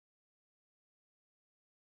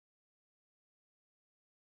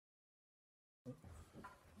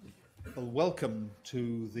Well, welcome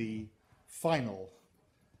to the final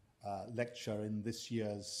lecture in this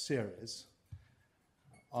year's series.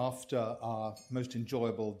 After our most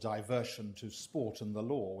enjoyable diversion to sport and the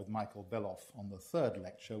law with Michael Beloff on the third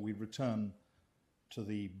lecture, we return to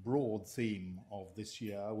the broad theme of this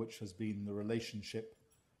year, which has been the relationship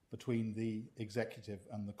between the executive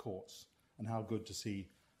and the courts, and how good to see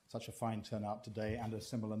such a fine turnout today and a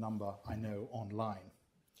similar number, I know, online.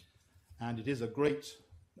 And it is a great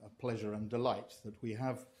pleasure and delight that we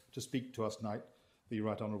have to speak to us tonight the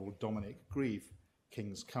Right Honourable Dominic Grieve,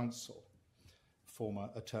 King's Counsel, former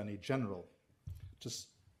Attorney General, to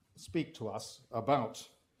speak to us about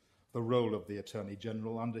the role of the Attorney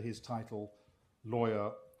General under his title,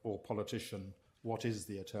 Lawyer or Politician, What is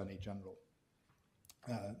the Attorney General?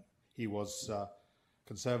 He was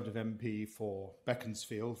Conservative MP for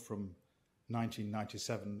Beaconsfield from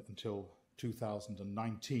 1997 until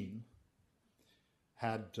 2019,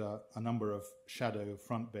 had a number of shadow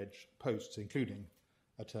front bench posts, including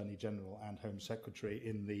Attorney General and Home Secretary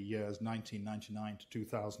in the years 1999 to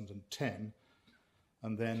 2010,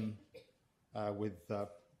 and then with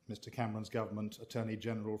Mr. Cameron's government, Attorney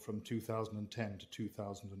General from 2010 to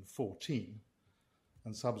 2014,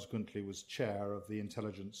 and subsequently was chair of the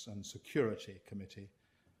Intelligence and Security Committee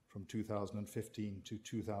from 2015 to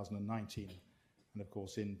 2019, and of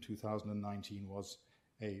course in 2019 was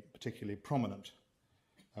a particularly prominent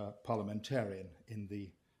parliamentarian in the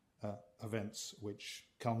events which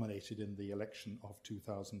culminated in the election of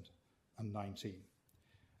 2019.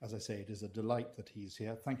 As I say, it is a delight that he's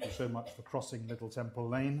here. Thank you so much for crossing Little Temple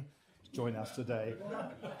Lane to join us today,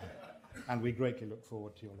 and we greatly look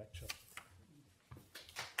forward to your lecture.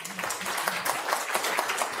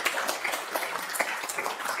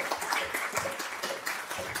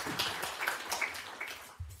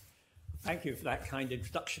 Thank you for that kind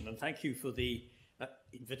introduction, and thank you for the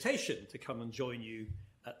invitation to come and join you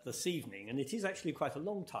this evening. And it is actually quite a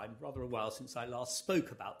long time, rather a while, since I last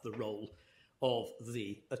spoke about the role of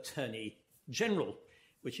the Attorney General,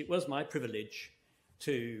 which it was my privilege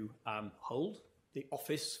to hold the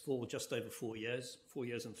office for just over 4 years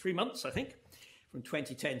and 3 months, I think, from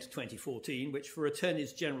 2010 to 2014, which for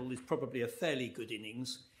Attorneys General is probably a fairly good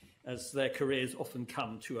innings, as their careers often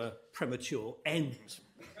come to a premature end.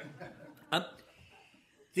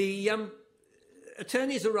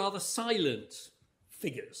 Attorneys are rather silent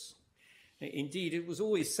figures. Indeed, it was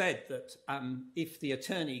always said that if the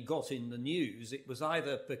attorney got in the news, it was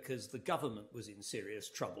either because the government was in serious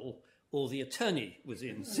trouble or the attorney was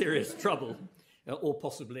in serious trouble, or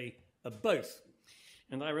possibly both.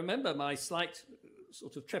 And I remember my slight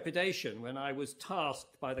sort of trepidation when I was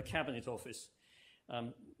tasked by the Cabinet Office.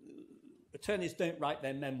 Attorneys don't write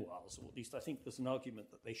their memoirs, or at least I think there's an argument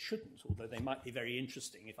that they shouldn't, although they might be very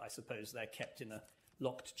interesting if I suppose they're kept in a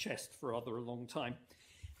locked chest for rather a long time.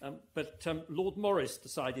 But Lord Morris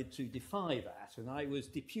decided to defy that, and I was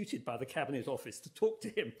deputed by the Cabinet Office to talk to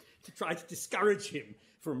him, to try to discourage him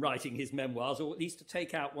from writing his memoirs, or at least to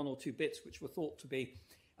take out one or two bits which were thought to be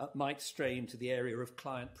might stray into the area of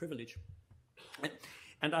client privilege.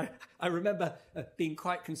 And I remember being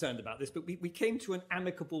quite concerned about this, but we came to an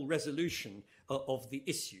amicable resolution of the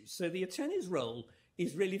issue. So the attorney's role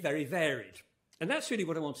is really very varied. And that's really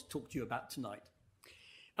what I want to talk to you about tonight.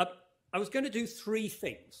 I was going to do three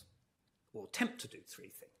things, or attempt to do three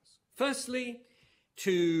things. Firstly,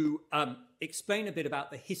 to explain a bit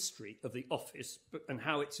about the history of the office and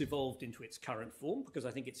how it's evolved into its current form, because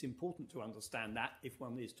I think it's important to understand that if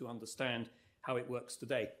one is to understand how it works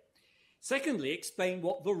today. Secondly, explain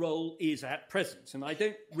what the role is at present. And I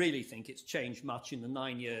don't really think it's changed much in the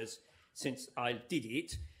 9 years since I did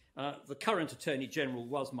it. The current Attorney General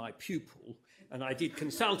was my pupil, and I did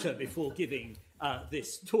consult her before giving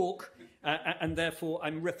this talk. And therefore,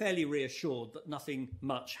 I'm fairly reassured that nothing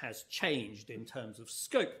much has changed in terms of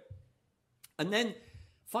scope. And then,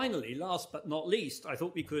 finally, last but not least, I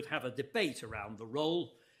thought we could have a debate around the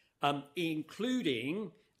role,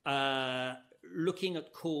 including looking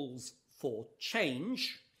at calls for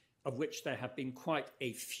change, of which there have been quite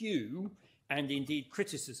a few, and indeed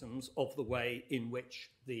criticisms of the way in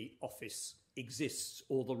which the office exists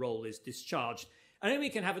or the role is discharged. And then we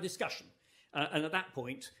can have a discussion. And at that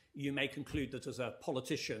point, you may conclude that as a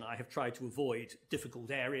politician, I have tried to avoid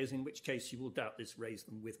difficult areas, in which case you will doubtless raise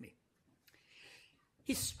them with me.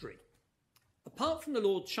 History. Apart from the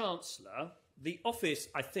Lord Chancellor, the office,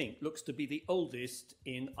 I think, looks to be the oldest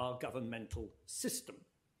in our governmental system.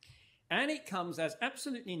 And it comes as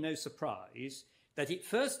absolutely no surprise that it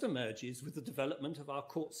first emerges with the development of our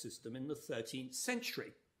court system in the 13th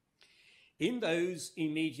century, in those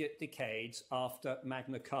immediate decades after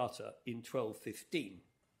Magna Carta in 1215.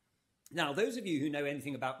 Now, those of you who know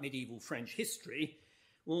anything about medieval French history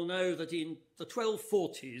will know that in the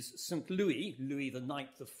 1240s, St. Louis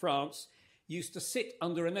IX of France, used to sit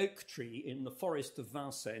under an oak tree in the forest of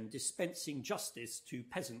Vincennes, dispensing justice to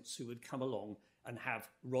peasants who would come along and have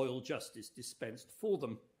royal justice dispensed for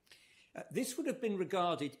them. This would have been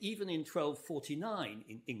regarded, even in 1249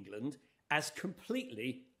 in England, as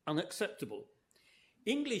completely unacceptable.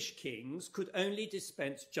 English kings could only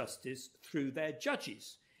dispense justice through their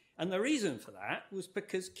judges. And the reason for that was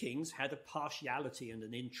because kings had a partiality and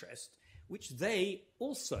an interest which they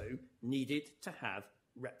also needed to have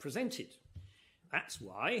represented. That's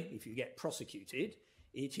why, if you get prosecuted,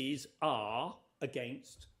 it is R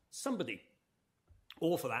against somebody.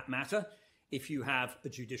 Or, for that matter, if you have a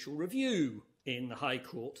judicial review in the High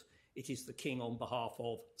Court, it is the king on behalf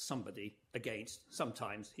of somebody against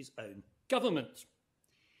sometimes his own government.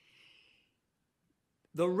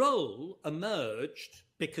 The role emerged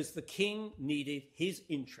because the king needed his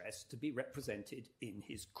interest to be represented in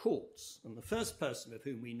his courts. And the first person of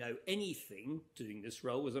whom we know anything doing this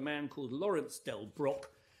role was a man called Lawrence del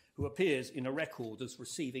Broc, who appears in a record as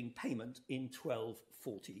receiving payment in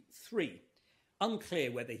 1243.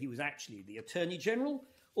 Unclear whether he was actually the Attorney General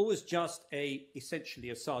or was just essentially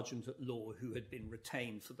a sergeant at law who had been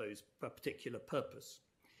retained for a particular purpose,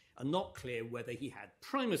 and not clear whether he had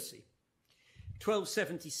primacy.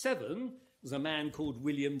 1277 was a man called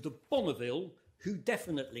William de Bonneville, who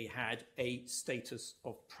definitely had a status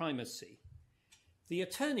of primacy. The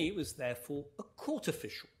attorney was therefore a court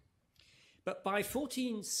official. But by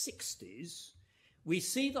 1460s, we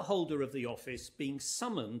see the holder of the office being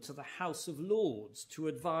summoned to the House of Lords to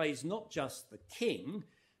advise not just the king,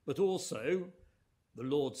 but also the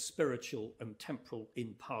lords spiritual and temporal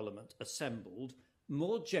in Parliament assembled,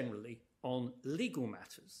 more generally on legal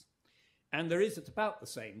matters. And there is, at about the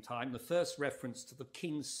same time, the first reference to the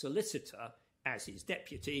king's solicitor as his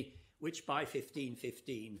deputy, which by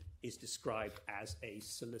 1515 is described as a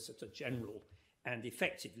solicitor general and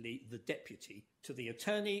effectively the deputy to the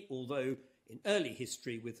attorney, although in early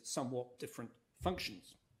history with somewhat different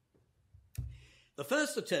functions. The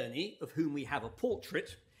first attorney of whom we have a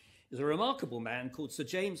portrait is a remarkable man called Sir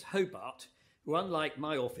James Hobart, who, unlike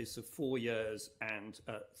my office of 4 years and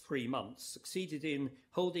 3 months, succeeded in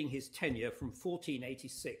holding his tenure from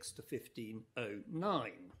 1486 to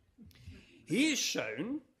 1509. He is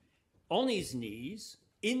shown on his knees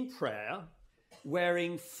in prayer,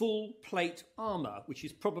 wearing full plate armour, which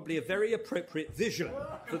is probably a very appropriate vision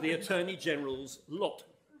for the Attorney General's lot.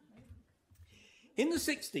 In the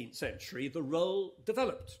 16th century, the role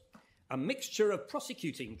developed, a mixture of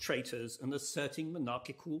prosecuting traitors and asserting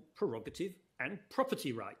monarchical prerogative and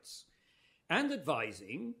property rights, and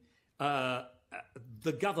advising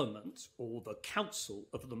the government or the council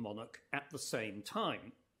of the monarch at the same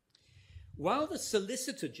time. While the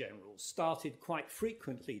Solicitor General started quite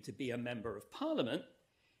frequently to be a member of Parliament,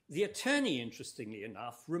 the attorney, interestingly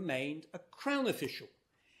enough, remained a Crown official,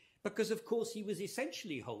 because, of course, he was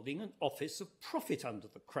essentially holding an office of profit under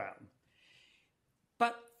the Crown.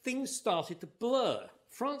 But things started to blur.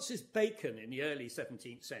 Francis Bacon in the early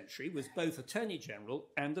 17th century was both Attorney General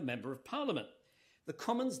and a Member of Parliament. The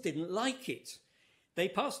Commons didn't like it. They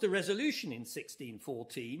passed a resolution in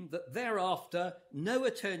 1614 that thereafter no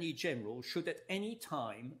Attorney General should at any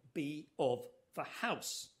time be of the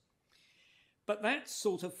House. But that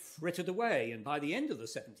sort of frittered away, and by the end of the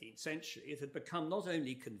 17th century it had become not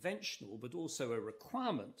only conventional but also a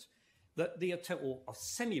requirement that or a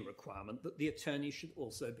semi-requirement that the attorney should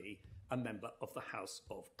also be a member of the House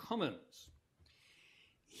of Commons.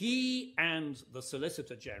 He and the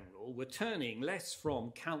Solicitor General were turning less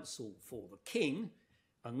from counsel for the king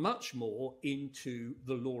and much more into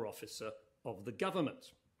the law officer of the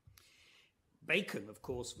government. Bacon, of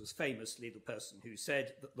course, was famously the person who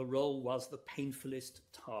said that the role was the painfulest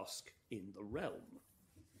task in the realm.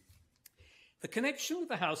 The connection with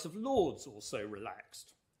the House of Lords also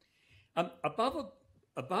relaxed. Above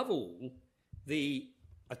all, the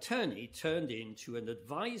attorney turned into an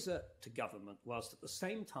advisor to government whilst at the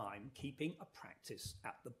same time keeping a practice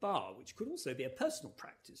at the bar, which could also be a personal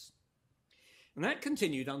practice. And that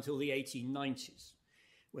continued until the 1890s,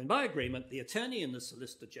 when by agreement the attorney and the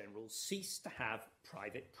Solicitor General ceased to have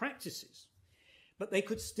private practices. But they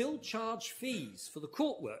could still charge fees for the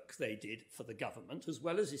court work they did for the government, as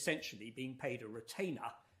well as essentially being paid a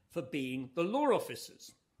retainer for being the law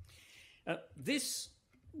officers. This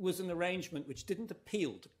was an arrangement which didn't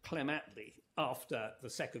appeal to Clem Attlee after the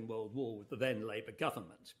Second World War with the then Labour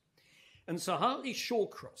government. And Sir Hartley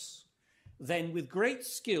Shawcross then, with great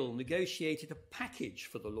skill, negotiated a package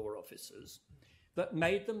for the law officers, that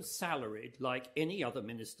made them salaried like any other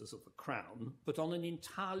ministers of the Crown, but on an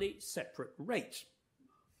entirely separate rate,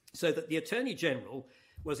 so that the Attorney General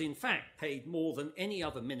was in fact paid more than any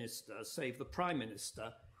other minister, save the Prime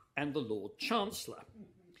Minister and the Lord Chancellor.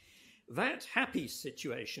 That happy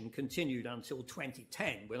situation continued until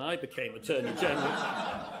 2010, when I became Attorney General,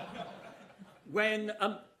 when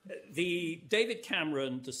David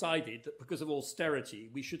Cameron decided that because of austerity,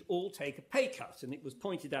 we should all take a pay cut. And it was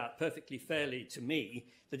pointed out perfectly fairly to me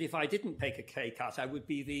that if I didn't take a pay cut, I would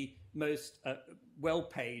be the most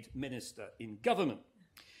well-paid minister in government.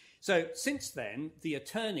 So since then, the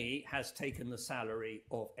attorney has taken the salary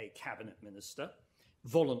of a cabinet minister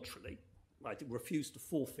voluntarily. I refused to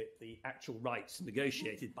forfeit the actual rights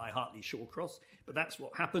negotiated by Hartley Shawcross, but that's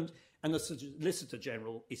what happened. And the Solicitor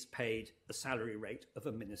General is paid a salary rate of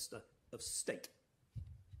a Minister of State.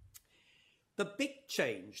 The big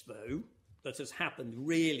change, though, that has happened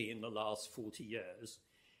really in the last 40 years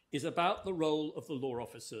is about the role of the law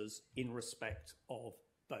officers in respect of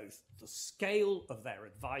both the scale of their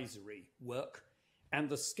advisory work and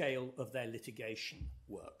the scale of their litigation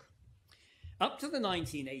work. Up to the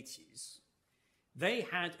 1980s, they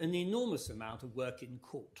had an enormous amount of work in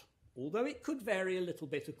court, although it could vary a little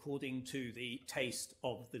bit according to the taste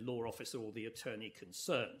of the law officer or the attorney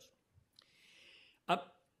concerned.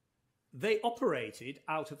 They operated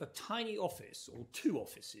out of a tiny office, or two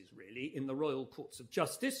offices really, in the Royal Courts of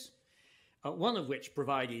Justice, one of which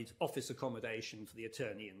provided office accommodation for the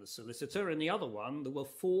attorney and the solicitor, and the other one, there were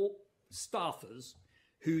 4 staffers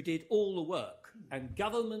who did all the work, and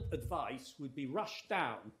government advice would be rushed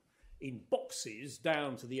down in boxes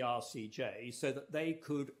down to the RCJ so that they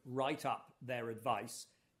could write up their advice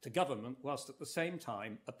to government whilst at the same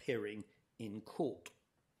time appearing in court.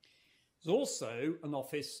 There's also an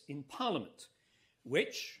office in Parliament,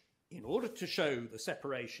 which, in order to show the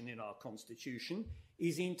separation in our Constitution,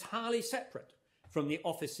 is entirely separate from the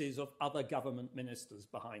offices of other government ministers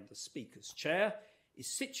behind the Speaker's chair, is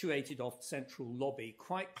situated off Central Lobby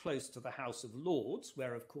quite close to the House of Lords,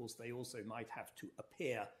 where, of course, they also might have to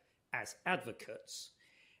appear as advocates.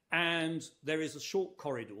 And there is a short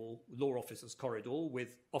corridor, law officers' corridor,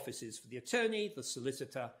 with offices for the attorney, the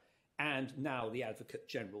solicitor, and now the Advocate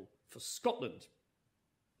General for Scotland.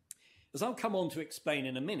 As I'll come on to explain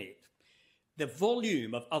in a minute, the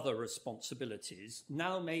volume of other responsibilities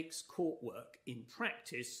now makes court work in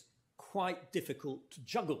practice quite difficult to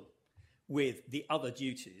juggle with the other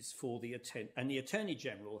duties for the attorney, and the Attorney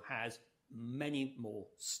General has many more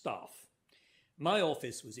staff. My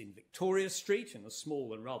office was in Victoria Street in a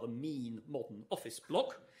small and rather mean modern office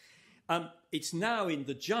block. It's now in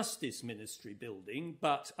the Justice Ministry building,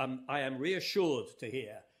 but I am reassured to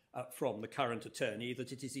hear from the current attorney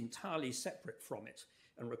that it is entirely separate from it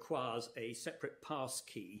and requires a separate pass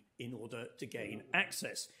key in order to gain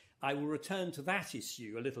access. I will return to that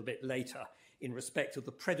issue a little bit later in respect of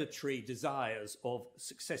the predatory desires of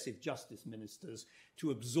successive justice ministers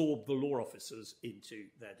to absorb the law officers into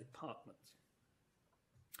their department.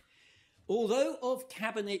 Although of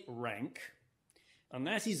cabinet rank, and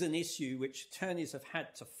that is an issue which attorneys have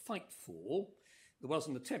had to fight for, there was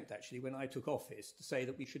an attempt actually when I took office to say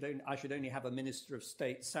that I should only have a Minister of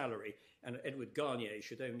State salary and Edward Garnier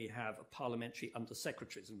should only have a parliamentary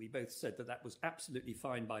under-secretaries, and we both said that that was absolutely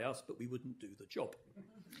fine by us, but we wouldn't do the job.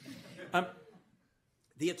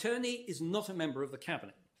 The attorney is not a member of the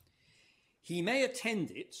cabinet. He may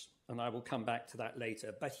attend it, and I will come back to that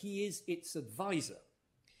later, but he is its advisor.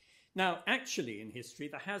 Now, actually, in history,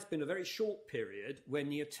 there has been a very short period when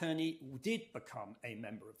the attorney did become a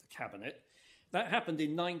member of the cabinet. That happened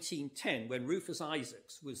in 1910, when Rufus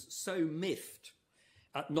Isaacs was so miffed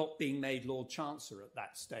at not being made Lord Chancellor at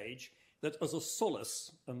that stage that as a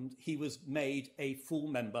solace, he was made a full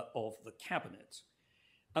member of the cabinet.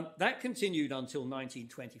 That continued until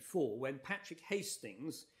 1924, when Patrick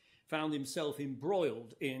Hastings found himself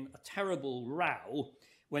embroiled in a terrible row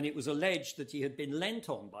when it was alleged that he had been lent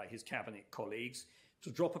on by his cabinet colleagues to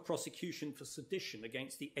drop a prosecution for sedition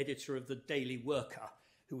against the editor of the Daily Worker,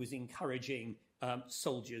 who was encouraging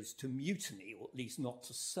soldiers to mutiny, or at least not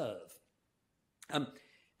to serve.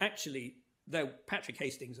 Actually, though Patrick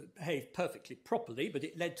Hastings had behaved perfectly properly, but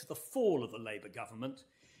it led to the fall of the Labour government,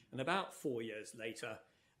 and about 4 years later,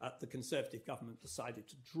 the Conservative government decided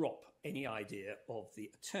to drop any idea of the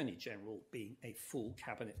Attorney General being a full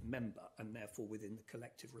cabinet member and therefore within the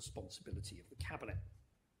collective responsibility of the cabinet.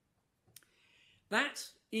 That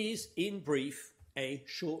is, in brief, a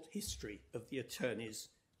short history of the attorney's,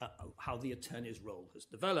 how the attorney's role has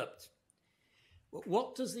developed. But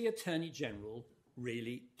what does the Attorney General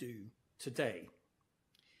really do today?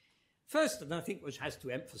 First, and I think which has to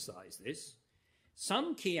emphasise this,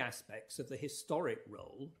 some key aspects of the historic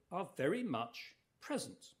role are very much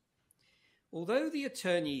present. Although the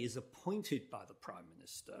attorney is appointed by the Prime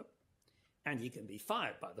Minister, and he can be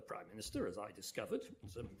fired by the Prime Minister, as I discovered,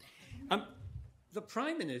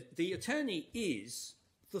 the attorney is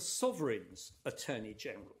the sovereign's Attorney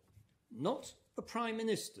General, not the Prime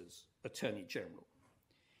Minister's Attorney General.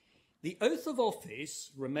 The oath of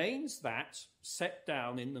office remains that set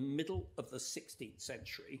down in the middle of the 16th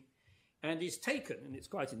century and is taken, and it's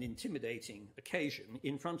quite an intimidating occasion,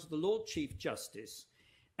 in front of the Lord Chief Justice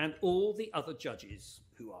and all the other judges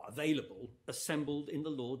who are available assembled in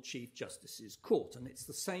the Lord Chief Justice's court, and it's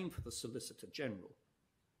the same for the Solicitor General.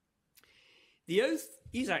 The oath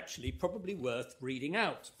is actually probably worth reading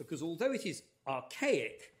out, because although it is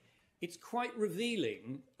archaic, it's quite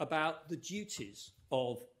revealing about the duties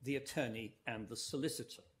of the attorney and the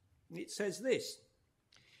solicitor. It says this: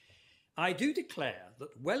 "I do declare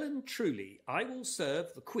that well and truly I will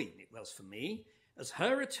serve the Queen," it was for me, "as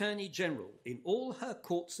her Attorney General in all her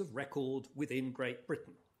courts of record within Great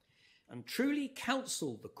Britain, and truly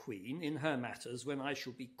counsel the Queen in her matters when I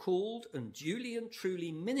shall be called, and duly and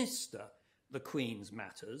truly minister the Queen's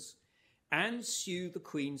matters, and sue the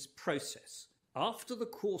Queen's process, after the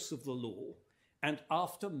course of the law, and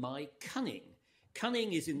after my cunning."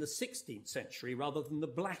 Cunning is in the 16th century rather than the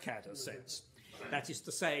Blackadder sense. That is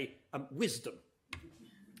to say, wisdom.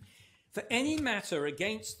 "For any matter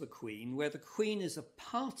against the Queen, where the Queen is a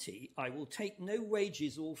party, I will take no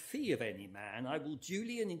wages or fee of any man. I will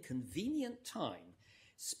duly and in convenient time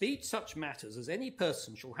speed such matters as any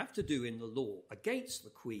person shall have to do in the law against the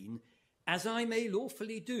Queen, as I may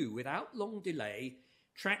lawfully do without long delay,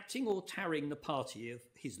 tracting or tarrying the party of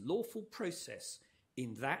his lawful process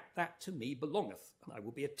in that to me belongeth, and I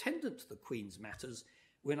will be attendant to the Queen's matters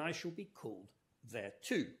when I shall be called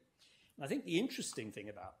thereto." And I think the interesting thing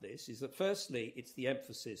about this is that firstly, it's the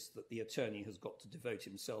emphasis that the attorney has got to devote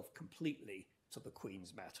himself completely to the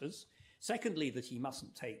Queen's matters. Secondly, that he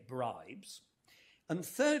mustn't take bribes. And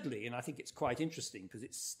thirdly, and I think it's quite interesting because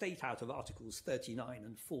it's state out of Articles 39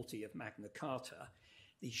 and 40 of Magna Carta,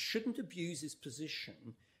 he shouldn't abuse his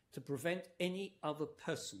position to prevent any other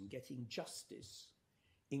person getting justice,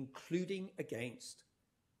 including against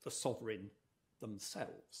the sovereign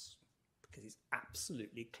themselves, because it's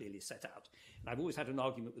absolutely clearly set out. And I've always had an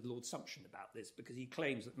argument with Lord Sumption about this, because he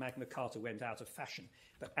claims that Magna Carta went out of fashion.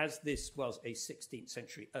 But as this was a 16th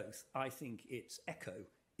century oath, I think its echo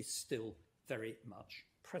is still very much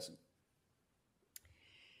present.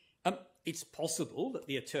 It's possible that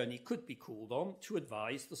the attorney could be called on to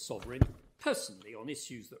advise the sovereign personally on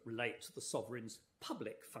issues that relate to the sovereign's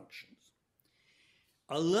public functions.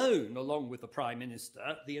 Alone, along with the Prime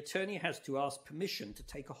Minister, the attorney has to ask permission to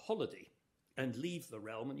take a holiday and leave the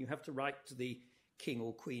realm, and you have to write to the King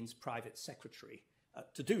or Queen's private secretary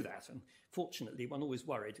to do that. And fortunately, one always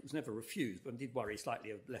worried, it was never refused, but I did worry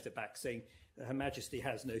slightly, a letter back saying, Her Majesty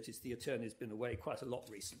has noticed the attorney's been away quite a lot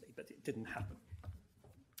recently, but it didn't happen.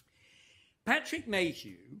 Patrick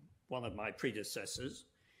Mayhew, one of my predecessors,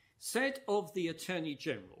 said of the Attorney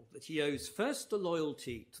General that he owes first a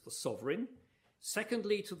loyalty to the sovereign,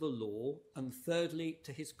 secondly to the law, and thirdly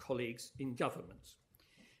to his colleagues in government.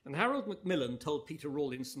 And Harold Macmillan told Peter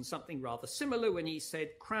Rawlinson something rather similar when he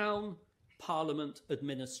said Crown, Parliament,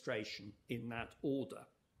 administration in that order.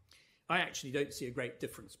 I actually don't see a great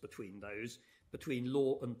difference between those, between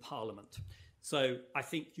law and Parliament. So I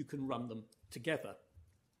think you can run them together.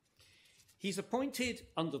 He's appointed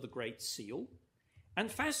under the Great Seal, and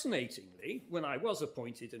fascinatingly, when I was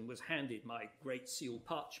appointed and was handed my Great Seal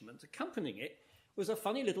parchment, accompanying it was a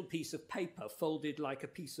funny little piece of paper folded like a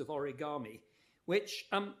piece of origami, which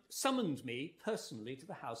summoned me personally to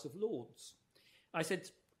the House of Lords. I said,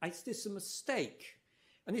 "Is this a mistake?"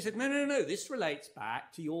 And he said, no, this relates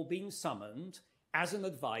back to your being summoned as an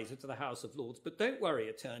advisor to the House of Lords. But don't worry,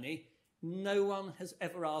 attorney, no one has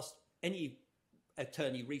ever asked any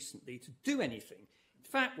attorney recently to do anything. In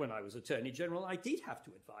fact, when I was Attorney General, I did have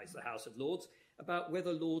to advise the House of Lords about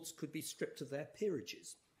whether Lords could be stripped of their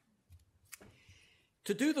peerages.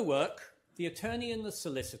 To do the work, the attorney and the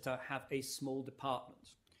solicitor have a small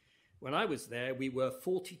department. When I was there, we were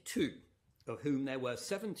 42, of whom there were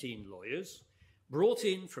 17 lawyers, brought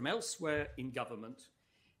in from elsewhere in government,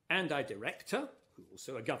 and a director, who was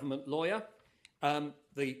also a government lawyer.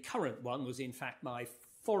 The current one was, in fact, my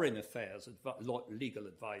Foreign Affairs legal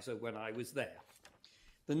advisor when I was there.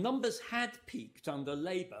 The numbers had peaked under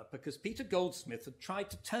Labour because Peter Goldsmith had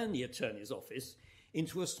tried to turn the Attorney's Office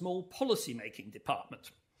into a small policy-making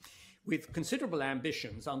department with considerable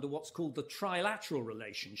ambitions under what's called the trilateral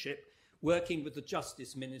relationship, working with the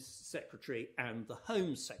Justice Secretary and the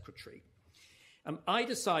Home Secretary. I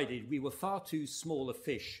decided we were far too small a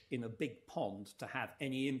fish in a big pond to have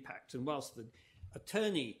any impact. And whilst the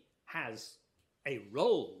attorney has a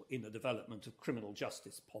role in the development of criminal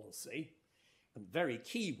justice policy, a very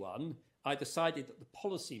key one, I decided that the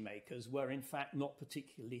policymakers were in fact not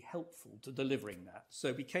particularly helpful to delivering that.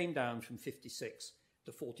 So we came down from 56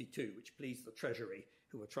 to 42, which pleased the Treasury,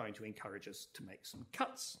 who were trying to encourage us to make some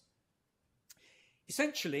cuts.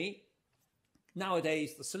 Essentially,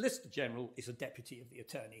 nowadays, the Solicitor General is a deputy of the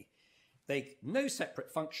Attorney. They no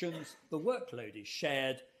separate functions, the workload is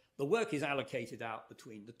shared, the work is allocated out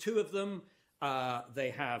between the two of them.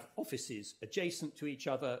 They have offices adjacent to each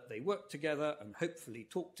other, they work together and hopefully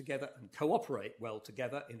talk together and cooperate well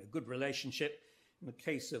together in a good relationship. In the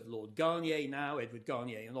case of Lord Garnier now, Edward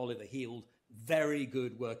Garnier and Oliver Heald, very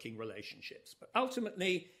good working relationships. But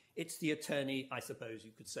ultimately, it's the attorney, I suppose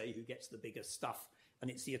you could say, who gets the bigger stuff,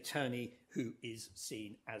 and it's the attorney who is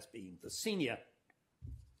seen as being the senior.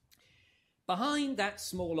 Behind that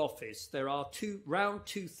small office, there are around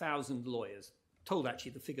 2,000 lawyers. Told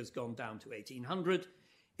actually the figure's gone down to 1,800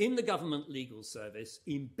 in the government legal service,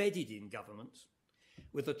 embedded in government,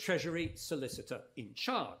 with a Treasury solicitor in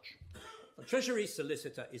charge. The Treasury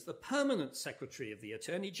solicitor is the permanent secretary of the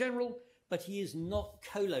Attorney General, but he is not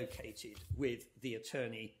co-located with the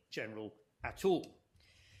Attorney General at all.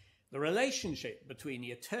 The relationship between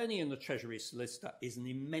the attorney and the Treasury solicitor is an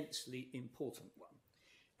immensely important one.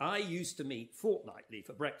 I used to meet fortnightly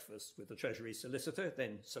for breakfast with the Treasury solicitor,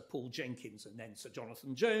 then Sir Paul Jenkins and then Sir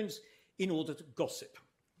Jonathan Jones, in order to gossip.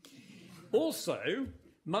 Also,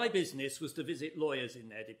 my business was to visit lawyers in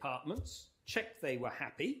their departments, check they were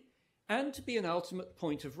happy, and to be an ultimate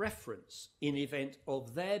point of reference in event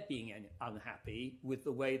of their being unhappy with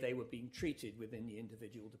the way they were being treated within the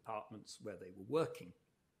individual departments where they were working.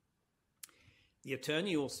 The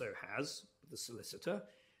attorney also has, the solicitor,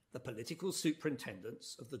 the political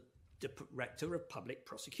superintendence of the Director of Public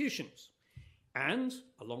Prosecutions. And,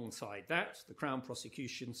 alongside that, the Crown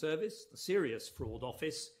Prosecution Service, the Serious Fraud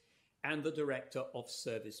Office, and the Director of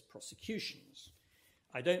Service Prosecutions.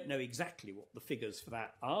 I don't know exactly what the figures for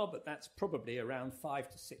that are, but that's probably around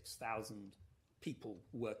 5,000 to 6,000 people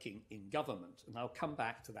working in government, and I'll come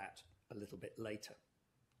back to that a little bit later.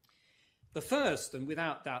 The first, and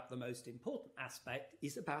without doubt the most important aspect,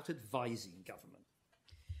 is about advising government.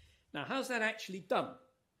 Now, how's that actually done?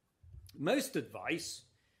 Most advice,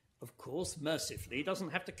 of course, mercifully,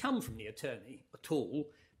 doesn't have to come from the attorney at all,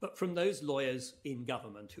 but from those lawyers in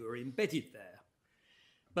government who are embedded there.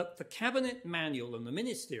 But the Cabinet Manual and the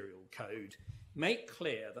Ministerial Code make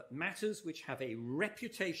clear that matters which have a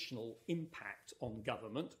reputational impact on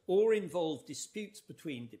government or involve disputes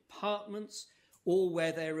between departments or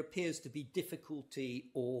where there appears to be difficulty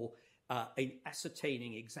or in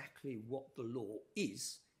ascertaining exactly what the law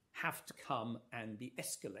is, have to come and be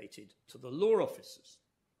escalated to the law officers.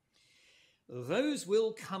 Those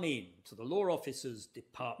will come in to the law officers'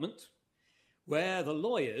 department, where the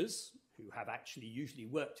lawyers, who have actually usually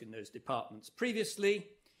worked in those departments previously,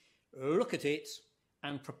 look at it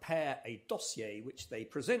and prepare a dossier which they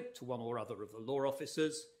present to one or other of the law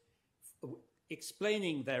officers,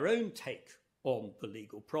 explaining their own take on the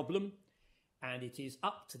legal problem, and it is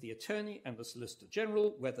up to the attorney and the Solicitor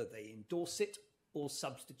General whether they endorse it or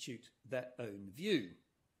substitute their own view.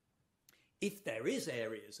 If there is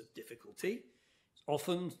areas of difficulty,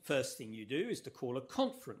 often the first thing you do is to call a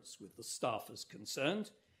conference with the staffers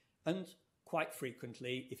concerned, and quite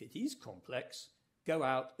frequently, if it is complex, go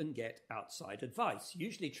out and get outside advice,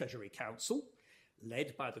 usually Treasury Counsel,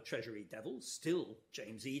 led by the Treasury Devil, still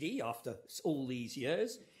James Eadie after all these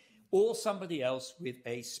years, or somebody else with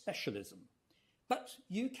a specialism. But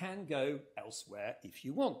you can go elsewhere if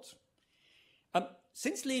you want.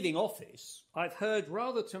 Since leaving office, I've heard,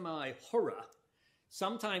 rather to my horror,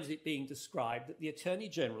 sometimes it being described that the Attorney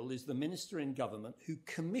General is the minister in government who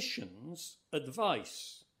commissions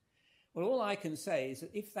advice. Well, all I can say is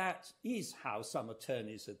that if that is how some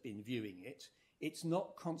attorneys have been viewing it, it's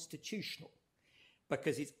not constitutional,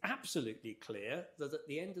 because it's absolutely clear that at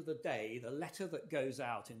the end of the day, the letter that goes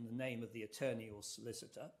out in the name of the attorney or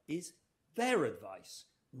solicitor is their advice,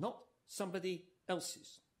 not somebody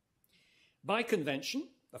else's. By convention,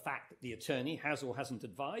 the fact that the attorney has or hasn't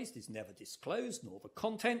advised is never disclosed, nor the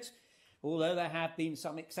content, although there have been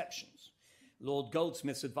some exceptions. Lord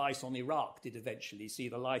Goldsmith's advice on Iraq did eventually see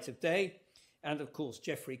the light of day, and of course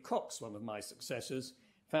Geoffrey Cox, one of my successors,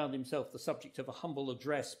 found himself the subject of a humble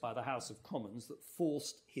address by the House of Commons that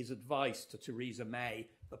forced his advice to Theresa May,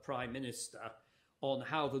 the Prime Minister, on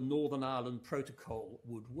how the Northern Ireland Protocol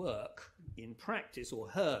would work in practice, or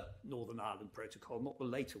her Northern Ireland Protocol, not the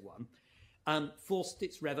later one, forced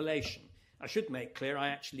its revelation. I should make clear I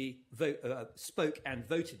actually spoke and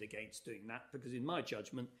voted against doing that because, in my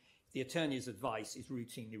judgment, the attorney's advice is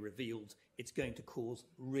routinely revealed. It's going to cause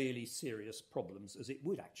really serious problems, as it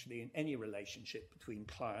would actually in any relationship between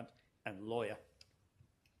client and lawyer.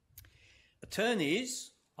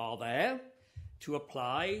 Attorneys are there to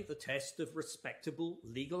apply the test of respectable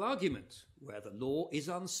legal argument where the law is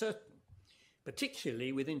uncertain,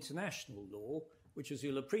 particularly with international law, which, as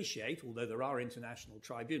you'll appreciate, although there are international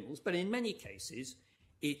tribunals, but in many cases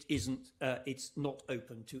it's not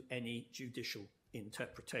open to any judicial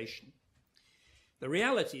interpretation. The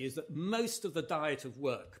reality is that most of the diet of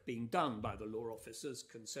work being done by the law officers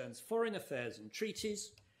concerns foreign affairs and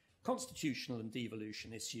treaties, constitutional and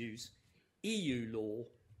devolution issues, EU law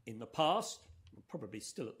in the past, probably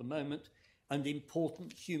still at the moment, and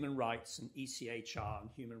important human rights and ECHR and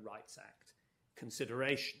Human Rights Act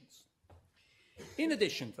considerations. In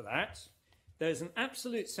addition to that, there's an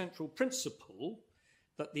absolute central principle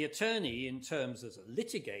that the attorney, in terms as a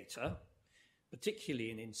litigator,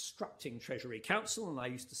 particularly in instructing Treasury Counsel, and I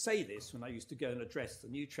used to say this when I used to go and address the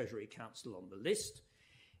new Treasury Counsel on the list,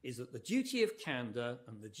 is that the duty of candour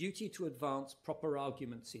and the duty to advance proper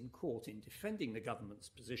arguments in court in defending the government's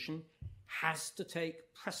position has to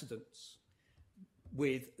take precedence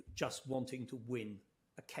with just wanting to win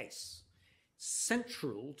a case.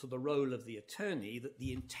 Central to the role of the attorney that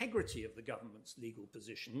the integrity of the government's legal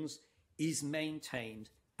positions is maintained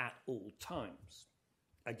at all times.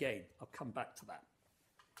 Again, I'll come back to that.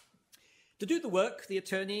 To do the work, the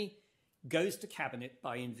attorney goes to Cabinet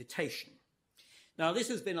by invitation. Now, this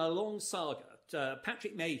has been a long saga.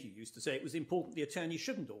 Patrick Mayhew used to say it was important the attorney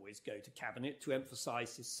shouldn't always go to Cabinet to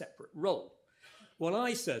emphasise his separate role. What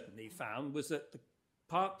I certainly found was that the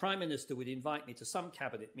Prime Minister would invite me to some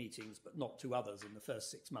Cabinet meetings, but not to others in the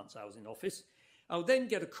first 6 months I was in office. I would then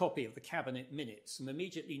get a copy of the Cabinet minutes and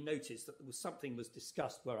immediately notice that something was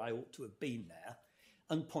discussed where I ought to have been there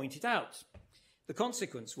and point it out. The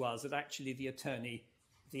consequence was that actually the attorney,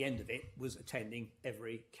 at the end of it, was attending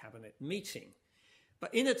every Cabinet meeting.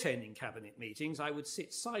 But in attending Cabinet meetings, I would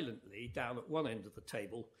sit silently down at one end of the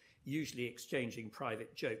table, usually exchanging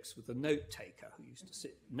private jokes with the note taker who used to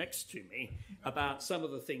sit next to me about some of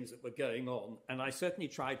the things that were going on, and I certainly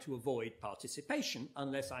tried to avoid participation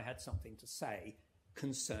unless I had something to say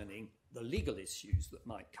concerning the legal issues that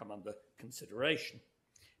might come under consideration.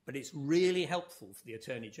 But it's really helpful for the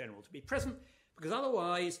Attorney General to be present, because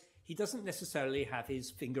otherwise he doesn't necessarily have his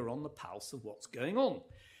finger on the pulse of what's going on.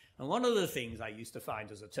 And one of the things I used to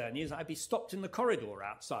find as attorney is I'd be stopped in the corridor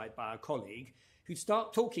outside by a colleague who'd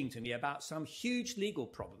start talking to me about some huge legal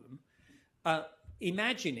problem,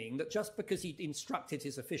 imagining that just because he'd instructed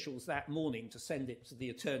his officials that morning to send it to the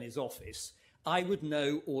attorney's office, I would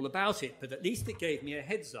know all about it. But at least it gave me a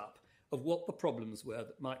heads up of what the problems were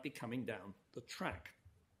that might be coming down the track.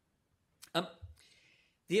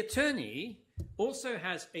 The attorney also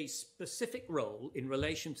has a specific role in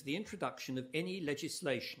relation to the introduction of any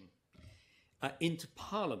legislation into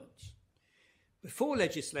Parliament. Before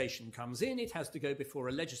legislation comes in, it has to go before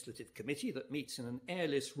a legislative committee that meets in an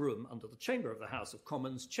airless room under the chamber of the House of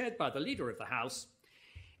Commons, chaired by the Leader of the House,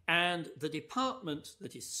 and the department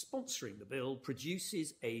that is sponsoring the bill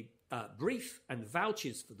produces a brief and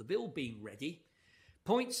vouches for the bill being ready,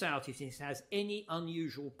 points out if it has any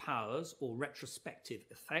unusual powers or retrospective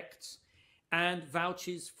effects, and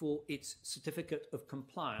vouches for its certificate of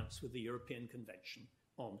compliance with the European Convention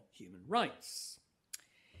on Human Rights.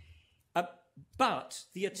 But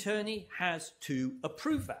the attorney has to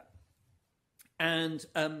approve that. And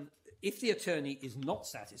if the attorney is not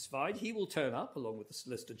satisfied, he will turn up along with the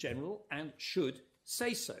Solicitor General and should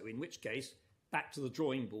say so, in which case back to the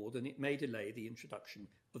drawing board, and it may delay the introduction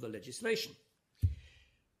of the legislation.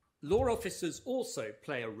 Law officers also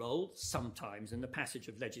play a role sometimes in the passage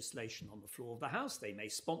of legislation on the floor of the House. They may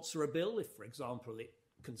sponsor a bill if, for example, it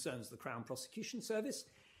concerns the Crown Prosecution Service.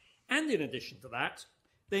 And in addition to that,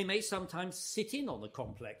 they may sometimes sit in on a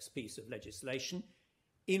complex piece of legislation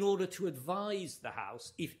in order to advise the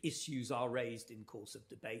House if issues are raised in course of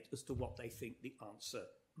debate as to what they think the answer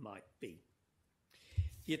might be.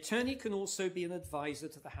 The attorney can also be an advisor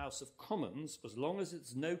to the House of Commons as long as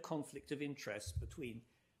there's no conflict of interest between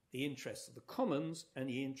the interests of the Commons and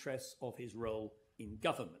the interests of his role in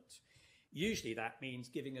government. Usually that means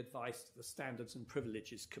giving advice to the Standards and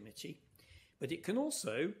Privileges Committee, but it can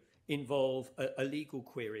also involve a legal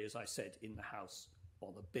query, as I said, in the House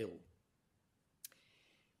on a bill.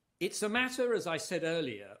 It's a matter, as I said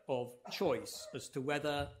earlier, of choice as to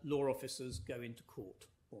whether law officers go into court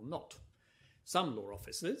or not. Some law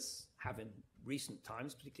officers have in recent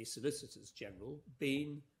times, particularly solicitors general,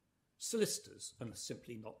 been solicitors and have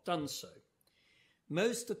simply not done so.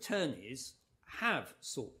 Most attorneys have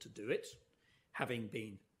sought to do it, having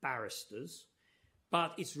been barristers,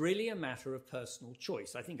 but it's really a matter of personal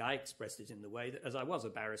choice. I think I expressed it in the way that as I was a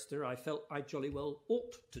barrister, I felt I jolly well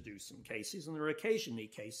ought to do some cases, and there are occasionally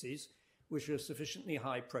cases which are sufficiently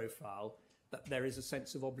high profile that there is a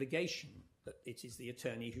sense of obligation that it is the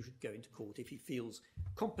attorney who should go into court if he feels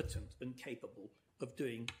competent and capable of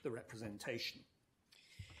doing the representation.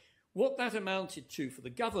 What that amounted to for the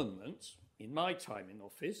government in my time in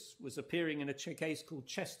office was appearing in a case called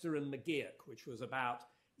Chester and McGeoch, which was about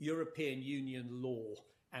European Union law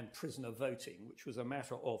and prisoner voting, which was a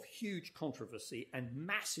matter of huge controversy and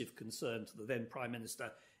massive concern to the then Prime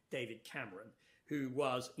Minister David Cameron, who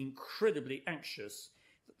was incredibly anxious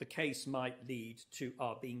that the case might lead to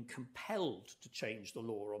our being compelled to change the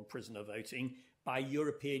law on prisoner voting by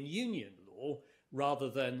European Union law, rather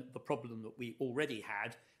than the problem that we already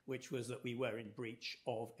had, which was that we were in breach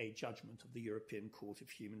of a judgment of the European Court of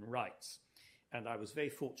Human Rights. And I was very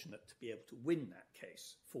fortunate to be able to win that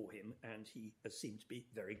case for him, and he seemed to be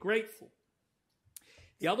very grateful.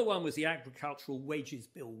 The other one was the Agricultural Wages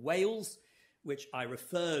Bill Wales, which I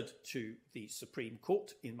referred to the Supreme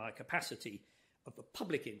Court in my capacity of the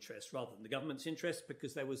public interest rather than the government's interest,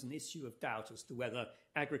 because there was an issue of doubt as to whether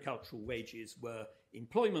agricultural wages were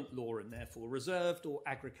employment law and therefore reserved, or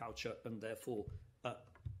agriculture and therefore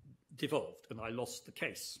devolved, and I lost the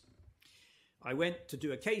case. I went to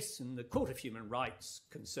do a case in the Court of Human Rights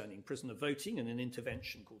concerning prisoner voting and an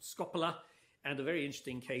intervention called Scopola, and a very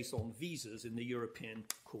interesting case on visas in the European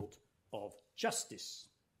Court of Justice.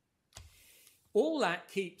 All that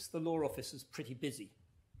keeps the law officers pretty busy.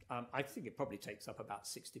 I think it probably takes up about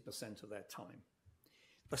 60% of their time.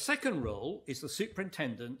 The second role is the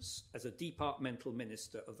superintendents as a departmental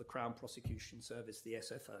minister of the Crown Prosecution Service, the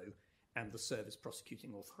SFO, and the Service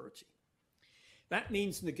Prosecuting Authority. That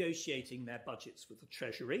means negotiating their budgets with the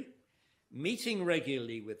Treasury, meeting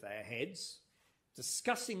regularly with their heads,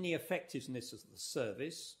 discussing the effectiveness of the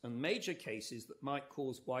service, and major cases that might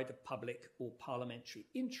cause wider public or parliamentary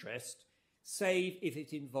interest, save if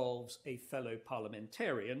it involves a fellow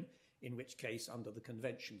parliamentarian, in which case, under the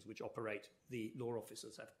conventions which operate, the law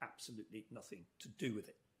officers have absolutely nothing to do with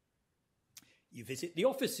it. You visit the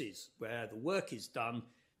offices where the work is done,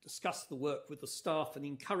 discuss the work with the staff and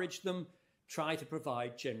encourage them, try to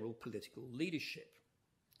provide general political leadership.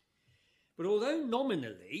 But although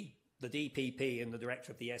nominally the DPP and the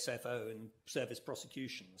director of the SFO and service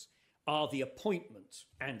prosecutions are the appointment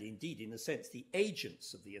and indeed in a sense the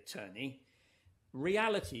agents of the attorney,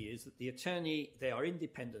 reality is that the attorney, they are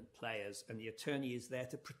independent players, and the attorney is there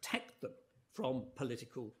to protect them from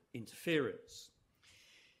political interference.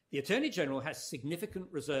 The Attorney General has significant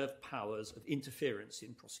reserved powers of interference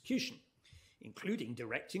in prosecution, including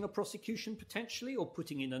directing a prosecution potentially or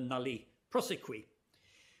putting in a nulli prosequi.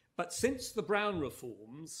 But since the Brown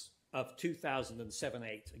reforms of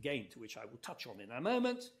 2007-8, again, to which I will touch on in a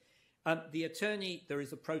moment, there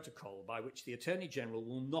is a protocol by which the Attorney General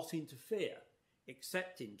will not interfere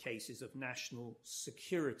except in cases of national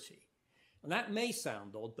security. And that may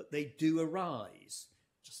sound odd, but they do arise.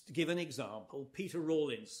 Just to give an example, Peter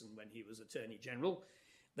Rawlinson, when he was Attorney General,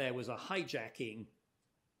 there was a hijacking,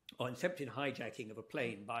 or attempted hijacking of a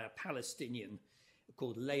plane by a Palestinian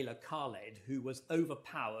called Layla Khaled, who was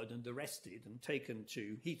overpowered and arrested and taken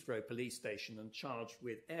to Heathrow police station and charged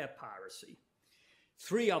with air piracy.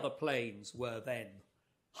 3 other planes were then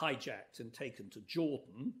hijacked and taken to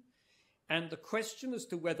Jordan, and the question as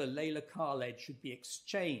to whether Layla Khaled should be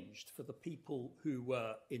exchanged for the people who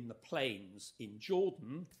were in the planes in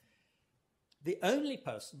Jordan, the only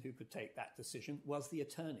person who could take that decision was the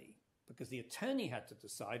attorney, because the attorney had to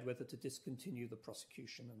decide whether to discontinue the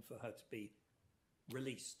prosecution and for her to be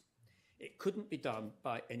released. It couldn't be done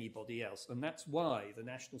by anybody else, and that's why the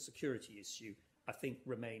national security issue, I think,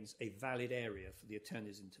 remains a valid area for the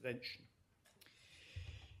attorney's intervention.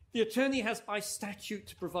 The attorney has by statute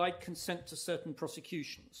to provide consent to certain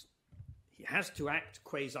prosecutions. He has to act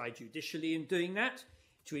quasi-judicially in doing that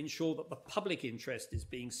to ensure that the public interest is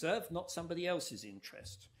being served, not somebody else's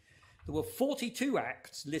interest. There were 42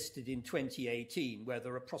 acts listed in 2018 where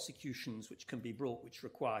there are prosecutions which can be brought which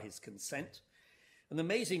require his consent. And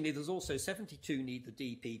amazingly, there's also 72 need the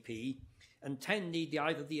DPP and 10 need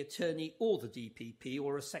either the attorney or the DPP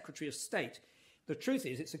or a Secretary of State. The truth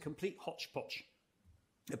is it's a complete hodgepodge.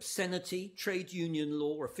 Obscenity, trade union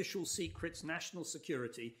law, official secrets, national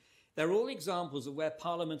security, they're all examples of where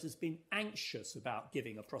Parliament has been anxious about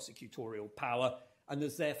giving a prosecutorial power and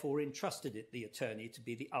has therefore entrusted it, the attorney, to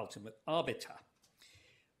be the ultimate arbiter.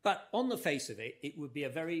 But on the face of it, it would be a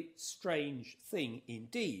very strange thing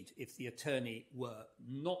indeed if the attorney were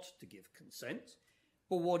not to give consent,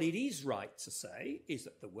 But what it is right to say is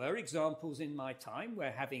that there were examples in my time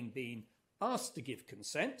where, having been asked to give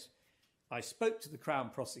consent, I spoke to the Crown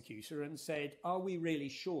prosecutor and said, are we really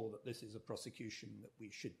sure that this is a prosecution that we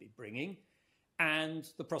should be bringing? And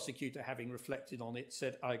the prosecutor, having reflected on it,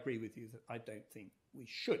 said, I agree with you that I don't think we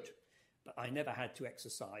should. But I never had to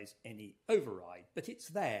exercise any override. But it's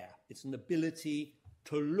there. It's an ability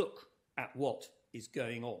to look at what is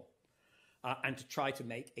going on and to try to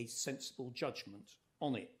make a sensible judgment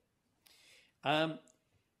on it.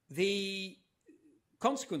 The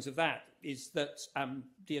consequence of that is that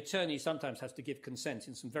the attorney sometimes has to give consent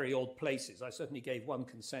in some very odd places. I certainly gave one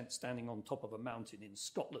consent standing on top of a mountain in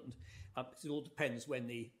Scotland. It all depends when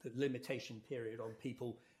the limitation period on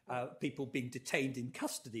people being detained in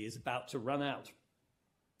custody is about to run out.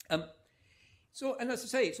 And as I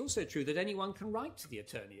say, it's also true that anyone can write to the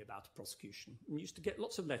attorney about a prosecution. We used to get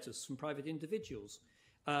lots of letters from private individuals,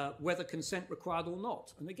 whether consent required or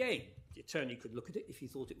not. And again, the attorney could look at it if he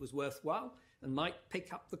thought it was worthwhile and might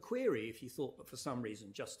pick up the query if he thought that for some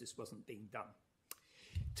reason justice wasn't being done.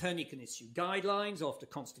 Attorney can issue guidelines after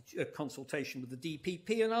consultation with the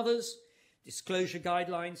DPP and others, disclosure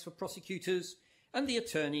guidelines for prosecutors, and the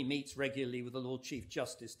attorney meets regularly with the Lord Chief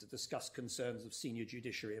Justice to discuss concerns of senior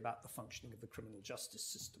judiciary about the functioning of the criminal justice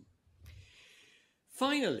system.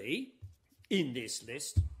 Finally, in this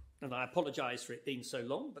list, and I apologise for it being so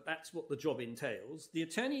long, but that's what the job entails, the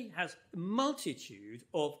attorney has a multitude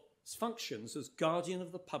of functions as guardian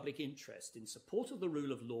of the public interest in support of the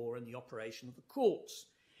rule of law and the operation of the courts.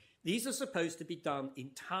 These are supposed to be done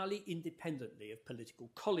entirely independently of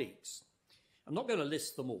political colleagues. I'm not going to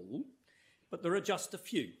list them all, but there are just a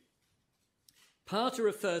few. Power to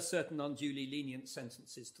refer certain unduly lenient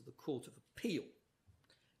sentences to the Court of Appeal.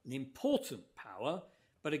 An important power,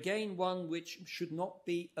 but again one which should not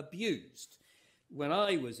be abused. When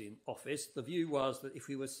I was in office, the view was that if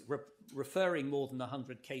we were referring more than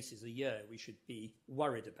 100 cases a year, we should be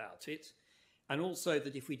worried about it. And also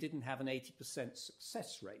that if we didn't have an 80%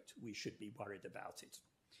 success rate, we should be worried about it.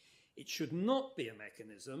 It should not be a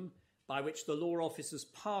mechanism by which the law officers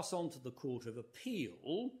pass on to the Court of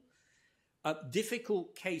Appeal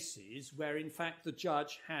difficult cases where, in fact, the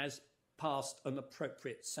judge has passed an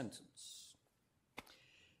appropriate sentence.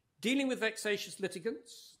 Dealing with vexatious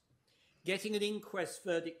litigants, getting an inquest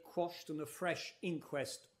verdict quashed and a fresh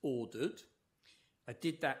inquest ordered. I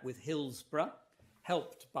did that with Hillsborough,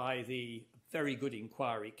 helped by the very good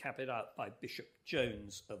inquiry carried out by Bishop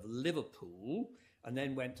Jones of Liverpool, and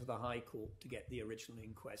then went to the High Court to get the original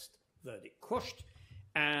inquest verdict quashed.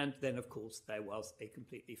 And then, of course, there was a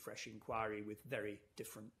completely fresh inquiry with very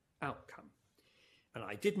different outcome. And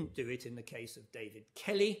I didn't do it in the case of David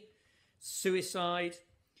Kelly, suicide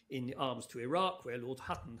in the Arms to Iraq, where Lord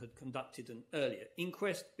Hutton had conducted an earlier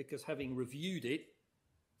inquest, because having reviewed it,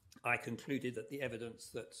 I concluded that the evidence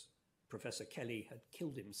that Professor Kelly had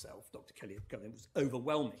killed himself, Dr. Kelly had killed him, was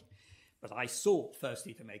overwhelming. But I sought,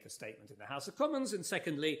 firstly, to make a statement in the House of Commons, and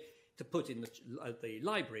secondly, to put in the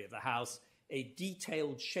library of the House a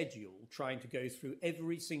detailed schedule trying to go through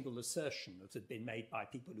every single assertion that had been made by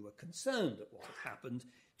people who were concerned at what had happened,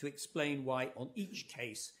 to explain why on each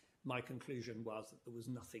case my conclusion was that there was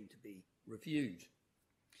nothing to be reviewed.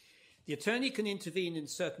 The attorney can intervene in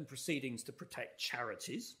certain proceedings to protect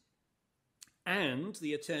charities, and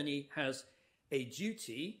the attorney has a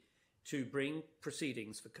duty to bring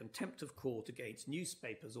proceedings for contempt of court against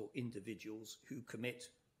newspapers or individuals who commit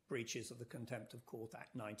breaches of the Contempt of Court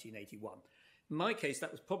Act 1981. In my case,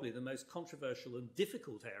 that was probably the most controversial and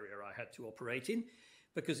difficult area I had to operate in,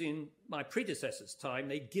 because in my predecessor's time,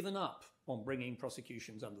 they'd given up on bringing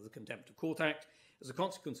prosecutions under the Contempt of Court Act, as a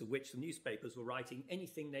consequence of which the newspapers were writing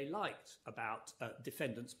anything they liked about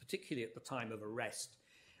defendants, particularly at the time of arrest,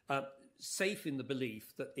 safe in the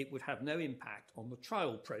belief that it would have no impact on the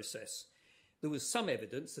trial process. There was some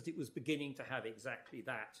evidence that it was beginning to have exactly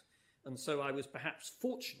that. And so I was perhaps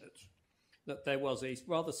fortunate that there was a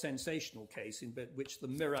rather sensational case in which the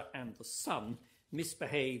Mirror and the Sun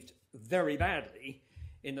misbehaved very badly,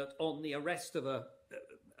 in that on the arrest of a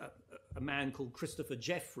man called Christopher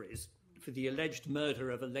Jeffries for the alleged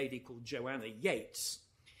murder of a lady called Joanna Yates,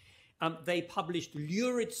 they published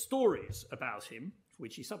lurid stories about him, for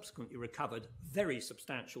which he subsequently recovered very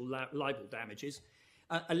substantial libel damages,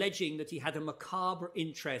 alleging that he had a macabre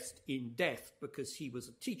interest in death because he was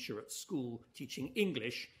a teacher at school teaching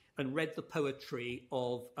English and read the poetry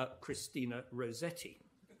of Christina Rossetti.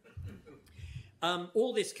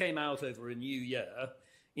 All this came out over a new year.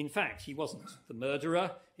 In fact, he wasn't the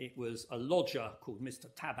murderer. It was a lodger called Mr.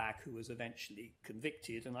 Tabak who was eventually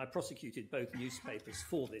convicted, and I prosecuted both newspapers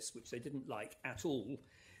for this, which they didn't like at all.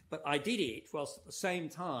 But I did it whilst at the same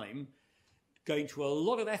time going to a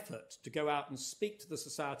lot of effort to go out and speak to the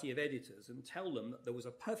Society of Editors and tell them that there was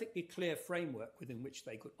a perfectly clear framework within which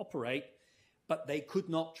they could operate, but they could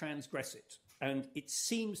not transgress it. And it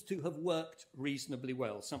seems to have worked reasonably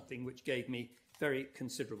well, something which gave me very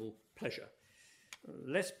considerable pleasure.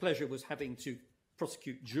 Less pleasure was having to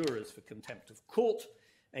prosecute jurors for contempt of court,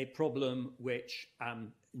 a problem which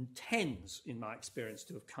intends, in my experience,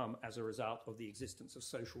 to have come as a result of the existence of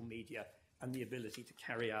social media and the ability to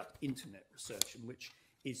carry out internet research, and which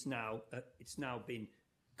is now it's now been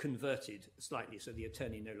converted slightly, so the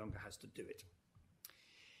attorney no longer has to do it.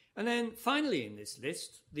 And then finally in this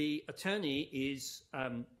list, the attorney is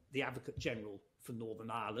the Advocate General for Northern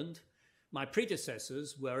Ireland. My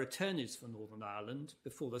predecessors were attorneys for Northern Ireland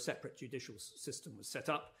before the separate judicial system was set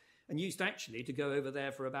up, and used actually to go over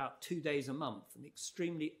there for about 2 days a month, an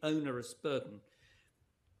extremely onerous burden.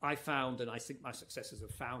 I found, and I think my successors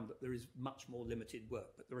have found, that there is much more limited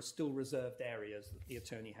work, but there are still reserved areas that the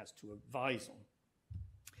attorney has to advise on.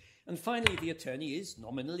 And finally, the attorney is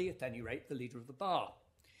nominally, at any rate, the leader of the bar.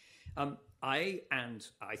 I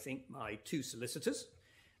think my two solicitors,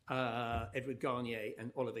 Edward Garnier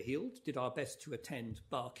and Oliver Heald, did our best to attend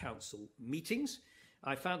Bar Council meetings.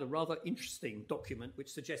 I found a rather interesting document which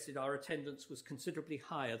suggested our attendance was considerably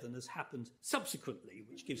higher than has happened subsequently,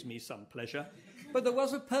 which gives me some pleasure. But there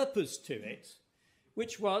was a purpose to it,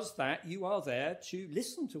 which was that you are there to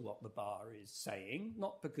listen to what the bar is saying,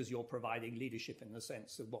 not because you're providing leadership in the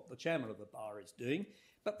sense of what the chairman of the bar is doing,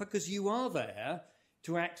 but because you are there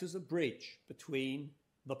to act as a bridge between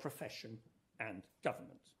the profession and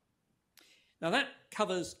government. Now that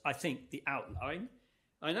covers, I think, the outline.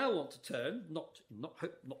 I now want to turn, not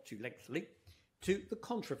too lengthily, to the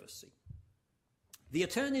controversy. The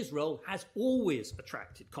attorney's role has always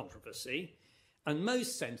attracted controversy, and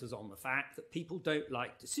most centres on the fact that people don't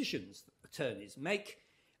like decisions that attorneys make,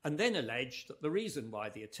 and then allege that the reason why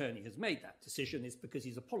the attorney has made that decision is because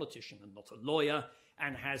he's a politician and not a lawyer,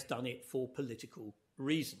 and has done it for political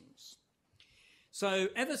reasons. So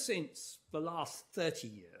ever since the last 30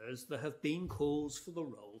 years, there have been calls for the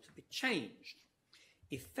role to be changed.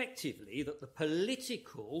 Effectively, that the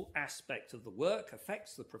political aspect of the work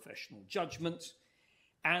affects the professional judgment,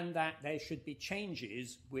 and that there should be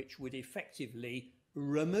changes which would effectively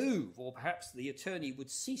remove, or perhaps the attorney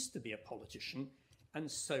would cease to be a politician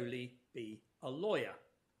and solely be a lawyer.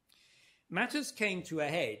 Matters came to a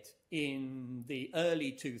head in the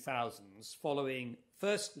early 2000s following,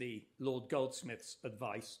 firstly, Lord Goldsmith's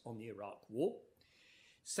advice on the Iraq War,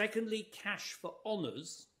 secondly, Cash for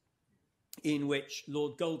Honours, in which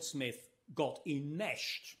Lord Goldsmith got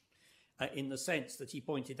enmeshed in the sense that he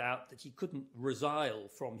pointed out that he couldn't resile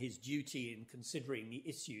from his duty in considering the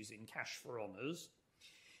issues in Cash for Honours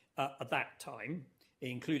at that time,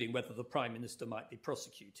 including whether the Prime Minister might be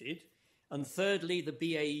prosecuted. And thirdly, the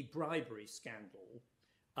BAE bribery scandal,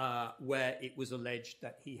 where it was alleged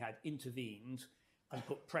that he had intervened and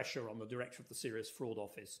put pressure on the Director of the Serious Fraud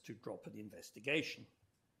Office to drop an investigation.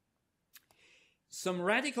 Some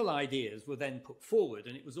radical ideas were then put forward,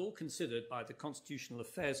 and it was all considered by the Constitutional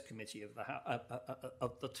Affairs Committee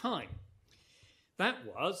of the time. That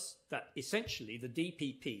was that essentially the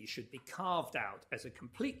DPP should be carved out as a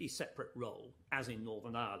completely separate role, as in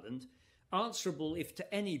Northern Ireland, answerable, if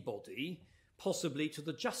to anybody, possibly to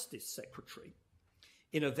the Justice Secretary,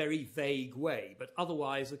 in a very vague way, but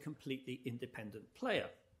otherwise a completely independent player.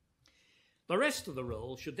 The rest of the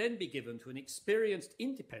role should then be given to an experienced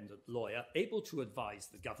independent lawyer able to advise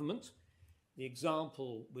the government. The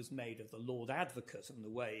example was made of the Lord Advocate and the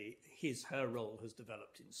way her role has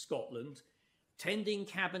developed in Scotland, tending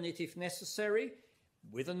cabinet if necessary,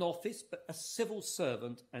 with an office, but a civil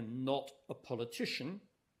servant and not a politician.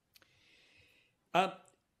 But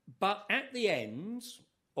at the end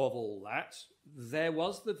of all that, there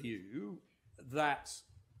was the view that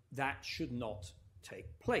that should not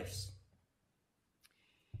take place.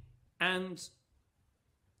 And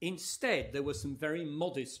instead, there were some very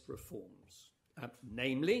modest reforms,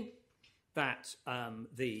 namely that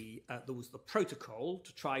there was the protocol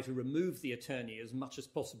to try to remove the attorney as much as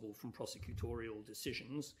possible from prosecutorial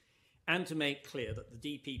decisions, and to make clear that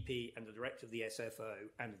the DPP and the Director of the SFO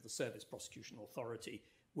and of the Service Prosecution Authority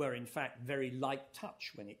were in fact very light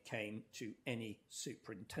touch when it came to any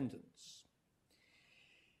superintendents.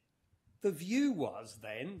 The view was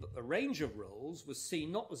then that the range of roles was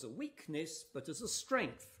seen not as a weakness but as a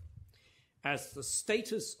strength, as the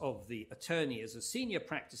status of the attorney as a senior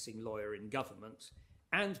practicing lawyer in government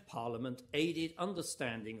and Parliament aided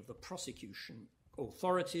understanding of the prosecution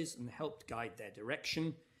authorities and helped guide their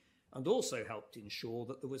direction, and also helped ensure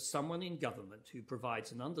that there was someone in government who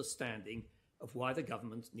provides an understanding of why the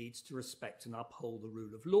government needs to respect and uphold the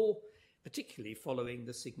rule of law, particularly following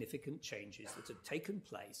the significant changes that had taken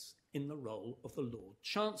place in the role of the Lord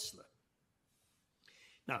Chancellor.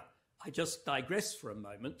 Now, I just digress for a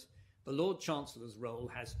moment. The Lord Chancellor's role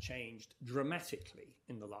has changed dramatically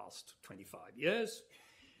in the last 25 years,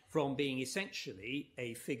 from being essentially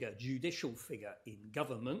a judicial figure in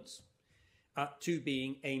government, to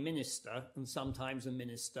being a minister, and sometimes a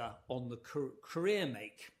minister on the career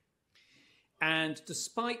make. And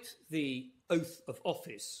despite the oath of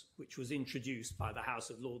office, which was introduced by the House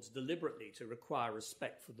of Lords deliberately to require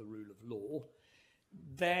respect for the rule of law,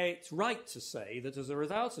 it's right to say that as a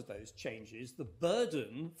result of those changes, the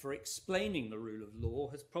burden for explaining the rule of law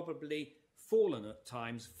has probably fallen at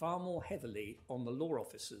times far more heavily on the law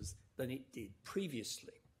officers than it did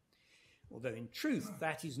previously. Although in truth,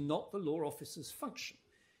 that is not the law officer's function.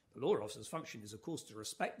 The law officer's function is, of course, to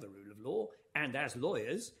respect the rule of law, and as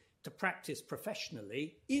lawyers, to practice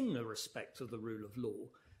professionally in the respect of the rule of law,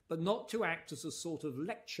 but not to act as a sort of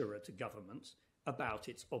lecturer to government about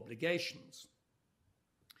its obligations.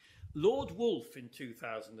 Lord Wolfe in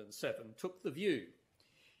 2007 took the view.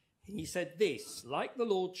 He said this: like the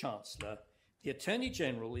Lord Chancellor, the Attorney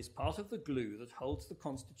General is part of the glue that holds the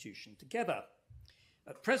Constitution together.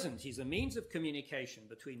 At present, he's a means of communication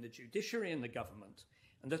between the judiciary and the government,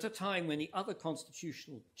 and at a time when the other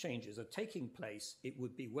constitutional changes are taking place, it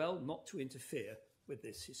would be well not to interfere with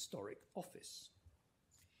this historic office.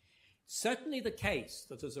 It's certainly the case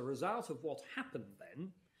that as a result of what happened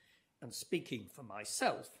then, and speaking for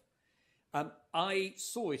myself, I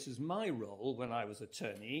saw it as my role when I was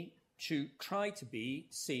attorney to try to be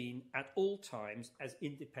seen at all times as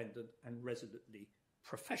independent and resolutely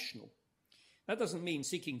professional. That doesn't mean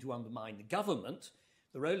seeking to undermine the government.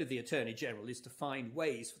 The role of the Attorney General is to find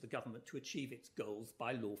ways for the government to achieve its goals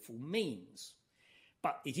by lawful means.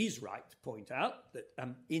 But it is right to point out that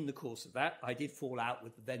in the course of that, I did fall out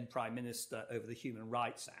with the then Prime Minister over the Human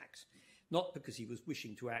Rights Act, not because he was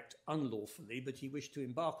wishing to act unlawfully, but he wished to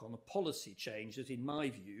embark on a policy change that, in my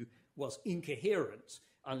view, was incoherent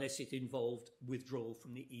unless it involved withdrawal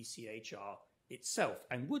from the ECHR itself,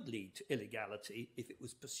 and would lead to illegality if it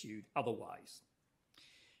was pursued otherwise.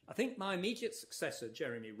 I think my immediate successor,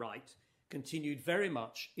 Jeremy Wright, continued very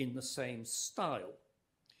much in the same style.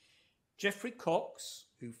 Geoffrey Cox,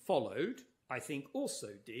 who followed, I think also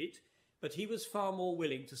did, but he was far more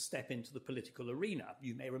willing to step into the political arena.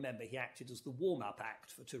 You may remember he acted as the warm-up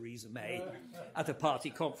act for Theresa May at a party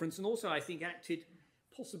conference, and also I think acted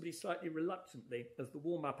possibly slightly reluctantly as the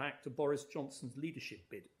warm-up act to Boris Johnson's leadership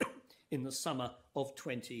bid in the summer of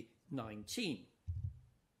 2019.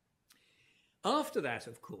 After that,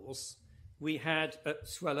 of course, we had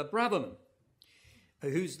Soole Braverman,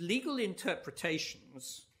 whose legal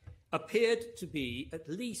interpretations appeared to be, at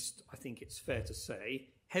least, I think it's fair to say,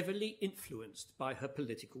 heavily influenced by her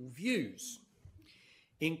political views,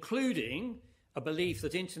 including a belief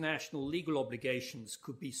that international legal obligations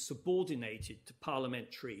could be subordinated to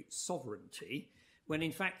parliamentary sovereignty, when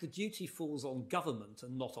in fact the duty falls on government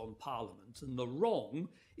and not on Parliament, and the wrong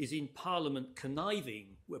is in government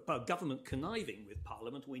conniving with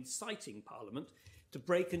Parliament or inciting Parliament to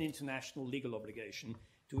break an international legal obligation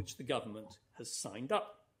to which the government has signed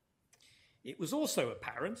up. It was also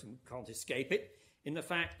apparent, and can't escape it, in the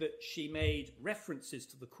fact that she made references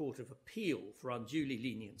to the Court of Appeal for unduly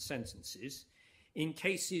lenient sentences in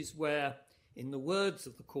cases where, in the words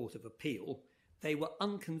of the Court of Appeal, they were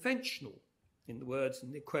unconventional, in the words,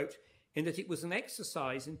 and they quote, in that it was an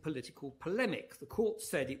exercise in political polemic. The court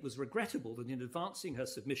said it was regrettable that in advancing her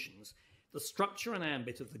submissions, the structure and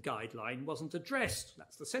ambit of the guideline wasn't addressed.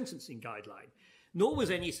 That's the sentencing guideline. Nor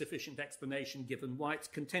was any sufficient explanation given why it's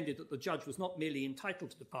contended that the judge was not merely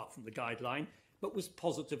entitled to depart from the guideline, but was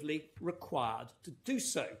positively required to do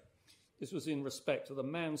so. This was in respect to the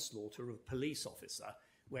manslaughter of a police officer,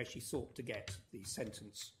 where she sought to get the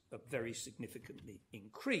sentence very significantly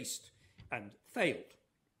increased and failed.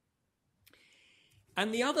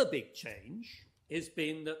 And the other big change has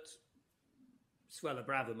been that Soole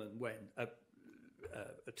Braverman, when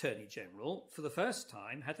Attorney General, for the first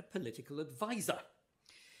time had a political advisor,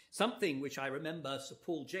 something which I remember Sir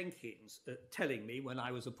Paul Jenkins telling me when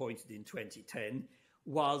I was appointed in 2010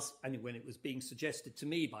 was, and when it was being suggested to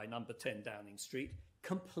me by number 10 Downing Street,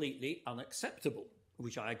 completely unacceptable,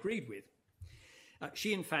 which I agreed with.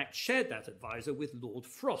 She, in fact, shared that advisor with Lord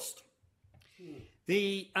Frost.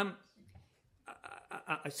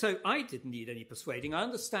 So I didn't need any persuading. I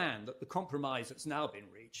understand that the compromise that's now been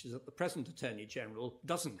reached is that the present Attorney General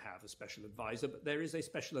doesn't have a special advisor, but there is a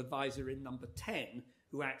special advisor in number 10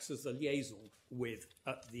 who acts as the liaison with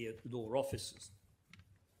the law officers.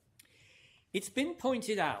 It's been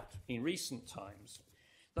pointed out in recent times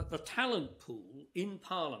that the talent pool in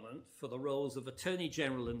Parliament for the roles of Attorney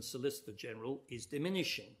General and Solicitor General is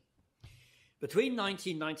diminishing. Between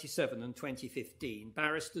 1997 and 2015,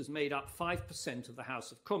 barristers made up 5% of the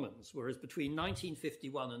House of Commons, whereas between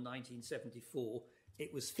 1951 and 1974,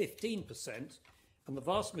 it was 15%, and the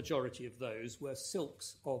vast majority of those were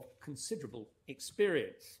silks of considerable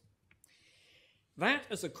experience. That,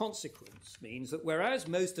 as a consequence, means that whereas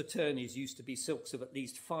most attorneys used to be silks of at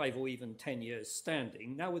least 5 or even 10 years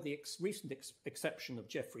standing, now with the recent exception of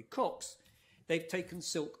Geoffrey Cox, they've taken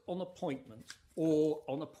silk on appointment or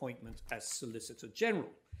on appointment as Solicitor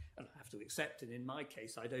General. And I have to accept that in my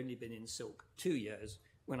case, I'd only been in silk 2 years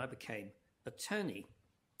when I became attorney.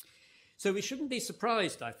 So we shouldn't be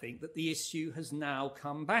surprised, I think, that the issue has now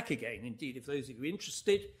come back again. Indeed, if those of you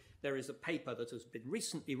interested, there is a paper that has been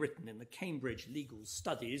recently written in the Cambridge Legal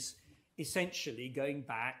Studies, essentially going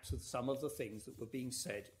back to some of the things that were being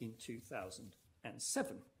said in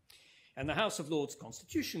 2007. And the House of Lords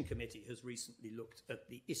Constitution Committee has recently looked at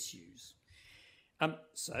the issues.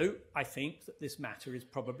 So I think that this matter is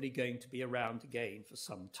probably going to be around again for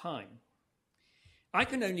some time. I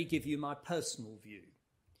can only give you my personal view.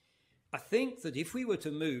 I think that if we were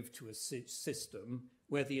to move to a system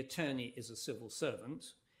where the attorney is a civil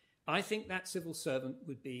servant, I think that civil servant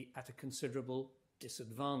would be at a considerable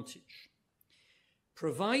disadvantage.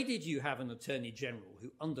 Provided you have an Attorney General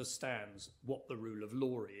who understands what the rule of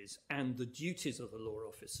law is and the duties of the law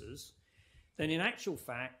officers, then in actual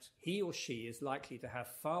fact, he or she is likely to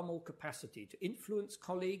have far more capacity to influence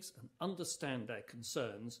colleagues and understand their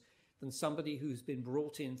concerns than somebody who's been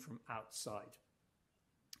brought in from outside.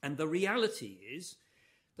 And the reality is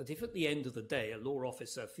that if at the end of the day a law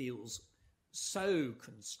officer feels so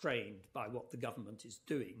constrained by what the government is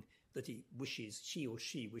doing that she or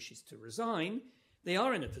she wishes to resign, they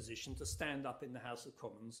are in a position to stand up in the House of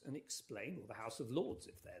Commons and explain, or the House of Lords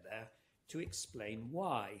if they're there, to explain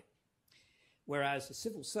why. Whereas a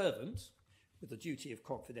civil servant with the duty of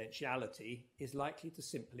confidentiality is likely to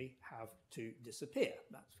simply have to disappear.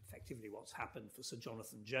 That's effectively what's happened for Sir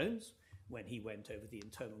Jonathan Jones when he went over the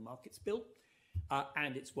Internal Markets Bill.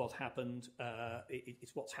 And it's what's happened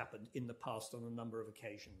in the past on a number of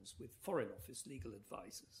occasions with Foreign Office legal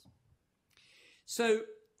advisors. So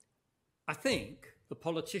I think the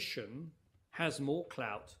politician has more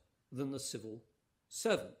clout than the civil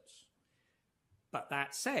servant. But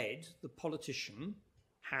that said, the politician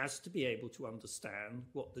has to be able to understand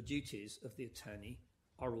what the duties of the attorney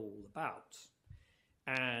are all about.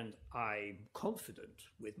 And I'm confident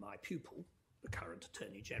with my pupil, the current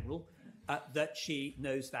Attorney General, that she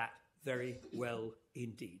knows that very well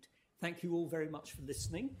indeed. Thank you all very much for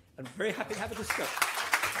listening, and very happy to have a discussion.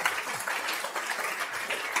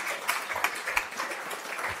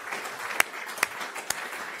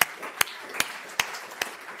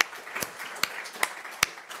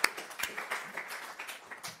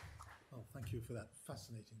 Well, thank you for that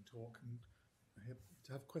fascinating talk. And I hope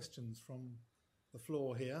to have questions from the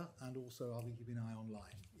floor here, and also I'll be keeping an eye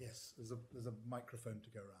online. Yes, there's a microphone to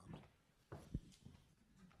go around.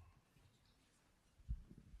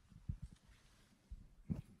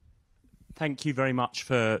 Thank you very much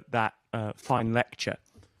for that fine lecture.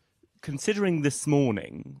 Considering this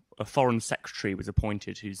morning a Foreign Secretary was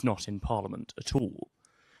appointed who's not in Parliament at all,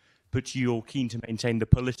 but you're keen to maintain the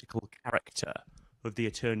political character of the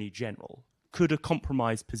Attorney General, could a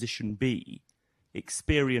compromise position be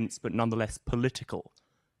experienced but nonetheless political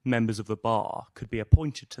members of the bar could be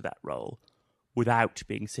appointed to that role without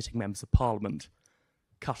being sitting members of Parliament,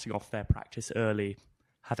 cutting off their practice early,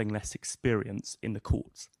 having less experience in the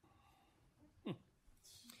courts?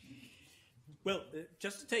 Well,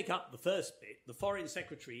 just to take up the first bit, the Foreign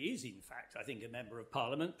Secretary is, in fact, I think, a Member of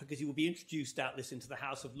Parliament, because he will be introduced, doubtless, into the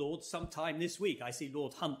House of Lords sometime this week. I see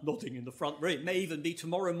Lord Hunt nodding in the front row. It may even be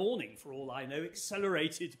tomorrow morning, for all I know,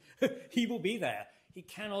 accelerated. He will be there. He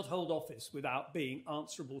cannot hold office without being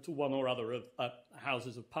answerable to one or other of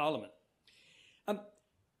Houses of Parliament.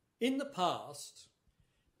 In the past,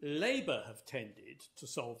 Labour have tended to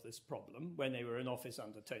solve this problem when they were in office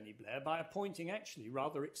under Tony Blair by appointing actually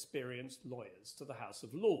rather experienced lawyers to the House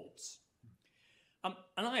of Lords. And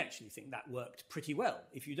I actually think that worked pretty well.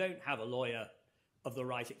 If you don't have a lawyer of the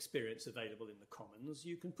right experience available in the Commons,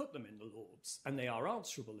 you can put them in the Lords, and they are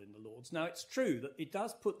answerable in the Lords. Now, it's true that it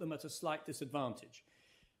does put them at a slight disadvantage.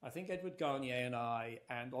 I think Edward Garnier and I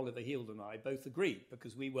and Oliver Heald and I both agreed,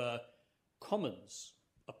 because we were Commons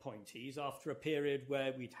appointees after a period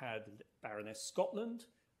where we'd had Baroness Scotland,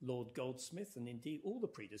 Lord Goldsmith and indeed all the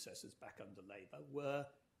predecessors back under Labour were,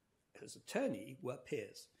 as attorney, were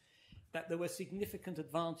peers. That there were significant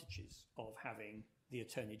advantages of having the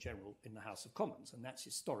Attorney General in the House of Commons, and that's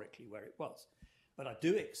historically where it was. But I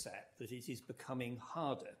do accept that it is becoming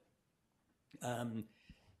harder.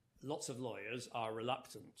 Lots of lawyers are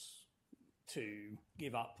reluctant to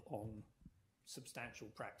give up on substantial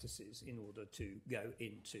practices in order to go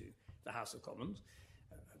into the House of Commons.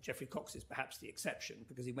 Geoffrey Cox is perhaps the exception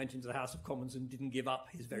because he went into the House of Commons and didn't give up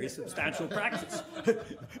his very substantial practice.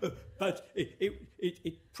 But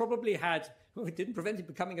it probably had, well, it didn't prevent him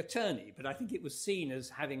becoming attorney, but I think it was seen as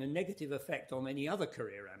having a negative effect on any other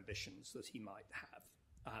career ambitions that he might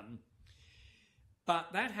have. But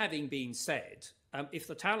that having been said, if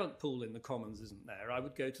the talent pool in the Commons isn't there, I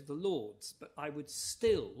would go to the Lords, but I would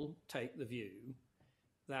still take the view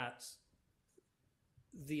that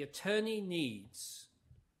the attorney needs,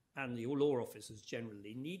 and the law officers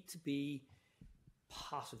generally, need to be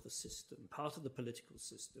part of the system, part of the political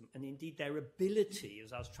system, and indeed their ability,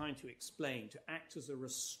 as I was trying to explain, to act as a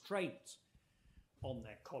restraint on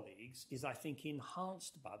their colleagues is, I think,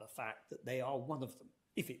 enhanced by the fact that they are one of them,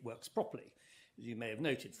 if it works properly. As you may have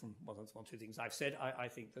noted from one or two things I've said, I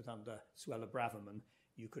think that under Suella Braverman,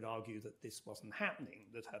 you could argue that this wasn't happening,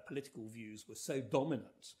 that her political views were so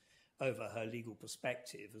dominant over her legal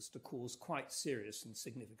perspective as to cause quite serious and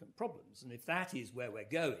significant problems. And if that is where we're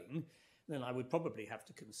going, then I would probably have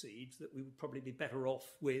to concede that we would probably be better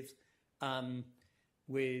off with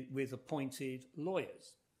appointed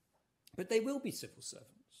lawyers. But they will be civil servants.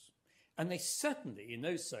 And they certainly, in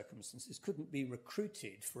those circumstances, couldn't be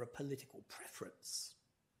recruited for a political preference.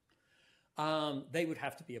 They would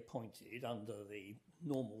have to be appointed under the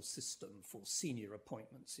normal system for senior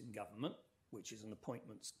appointments in government, which is an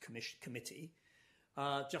appointments committee,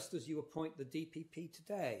 just as you appoint the DPP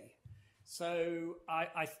today. So,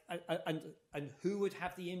 and who would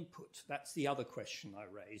have the input? That's the other question I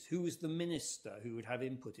raise. Who is the minister who would have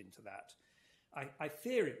input into that? I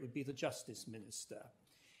fear it would be the Justice Minister.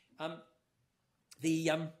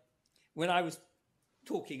 When I was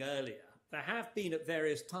talking earlier, there have been at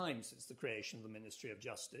various times since the creation of the Ministry of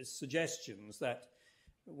Justice suggestions that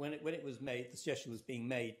when it was made, the suggestion was being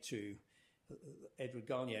made to Edward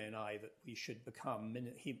Garnier and I that we should become,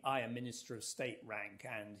 I a Minister of State rank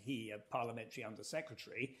and he a Parliamentary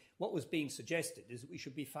Under-Secretary. What was being suggested is that we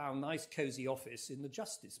should be found a nice cosy office in the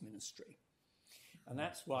Justice Ministry. And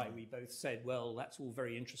that's why we both said, well, that's all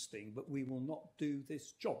very interesting, but we will not do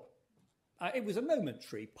this job. It was a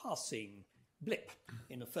momentary passing blip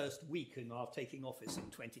in the first week in our taking office in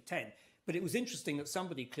 2010. But it was interesting that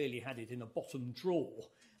somebody clearly had it in a bottom drawer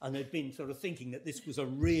and had been sort of thinking that this was a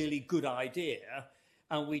really good idea,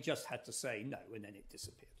 and we just had to say no, and then it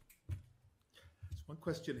disappeared. There's one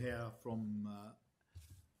question here from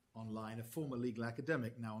online, a former legal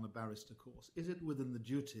academic, now on a barrister course. Is it within the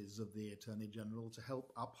duties of the Attorney General to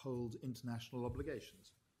help uphold international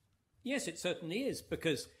obligations? Yes, it certainly is,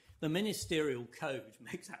 because the ministerial code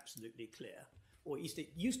makes absolutely clear, or at least it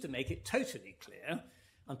used to make it totally clear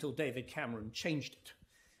until David Cameron changed it.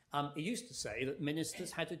 It used to say that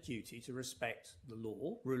ministers had a duty to respect the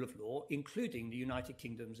law, rule of law, including the United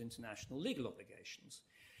Kingdom's international legal obligations.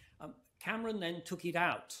 Cameron then took it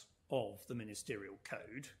out of the ministerial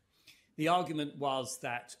code. The argument was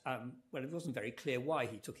that, well, it wasn't very clear why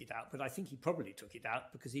he took it out, but I think he probably took it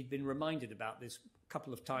out because he'd been reminded about this a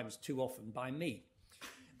couple of times too often by me.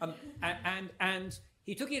 And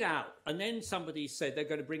he took it out, and then somebody said they're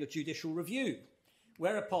going to bring a judicial review,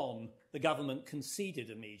 whereupon the government conceded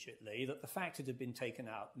immediately that the fact it had been taken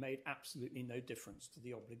out made absolutely no difference to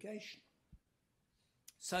the obligation.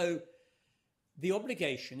 So the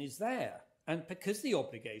obligation is there, and because the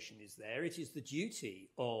obligation is there, it is the duty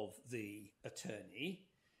of the attorney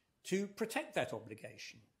to protect that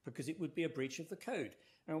obligation, because it would be a breach of the code.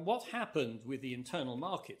 And what happened with the Internal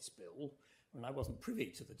Markets Bill, and I wasn't privy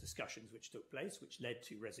to the discussions which took place, which led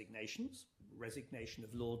to resignations, resignation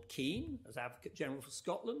of Lord Keane as Advocate General for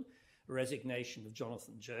Scotland, a resignation of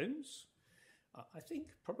Jonathan Jones, I think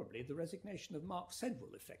probably the resignation of Mark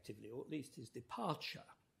Sedwill effectively, or at least his departure,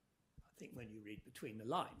 I think when you read between the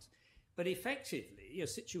lines. But effectively, a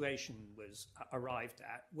situation was arrived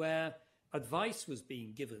at where advice was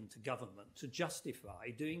being given to government to justify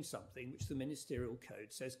doing something which the ministerial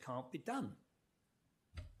code says can't be done.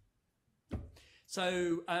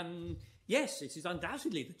 So, yes, it is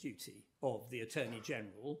undoubtedly the duty of the Attorney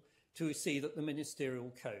General to see that the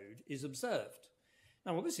ministerial code is observed.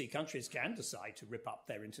 Now, obviously, countries can decide to rip up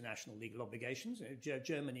their international legal obligations.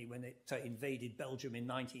 Germany, when it invaded Belgium in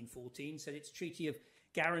 1914, said its treaty of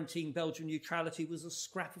guaranteeing Belgian neutrality was a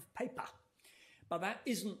scrap of paper. But that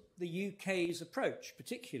isn't the UK's approach,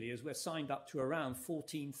 particularly as we're signed up to around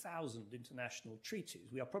 14,000 international treaties.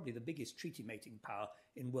 We are probably the biggest treaty-making power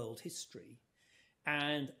in world history.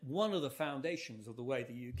 And one of the foundations of the way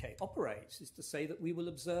the UK operates is to say that we will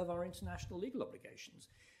observe our international legal obligations.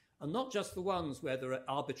 And not just the ones where there are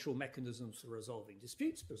arbitral mechanisms for resolving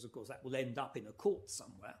disputes, because of course that will end up in a court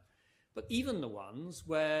somewhere, but even the ones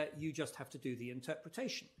where you just have to do the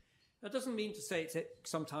interpretation. That doesn't mean to say it's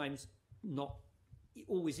sometimes not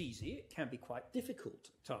always easy. It can be quite difficult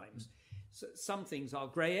at times. So some things are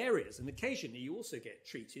grey areas, and occasionally you also get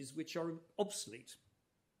treaties which are obsolete.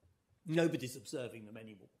 Nobody's observing them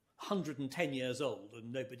anymore. 110 years old,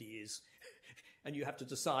 and nobody is. And you have to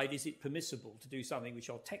decide, is it permissible to do something which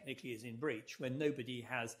technically is in breach when nobody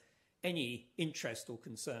has any interest or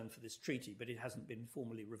concern for this treaty, but it hasn't been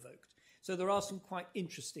formally revoked. So there are some quite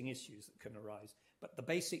interesting issues that can arise. But the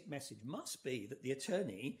basic message must be that the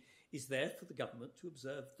attorney is there for the government to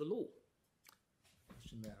observe the law.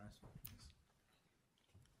 Question there, I suppose.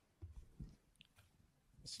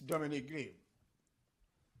 It's Dominic Grieve.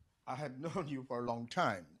 I have known you for a long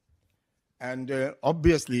time, and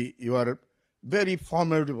obviously you are a very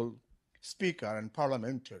formidable speaker and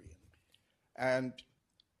parliamentarian. And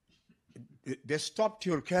they stopped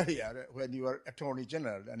your career when you were Attorney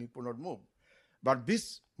General and you could not move. But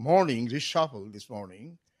this morning, reshuffle this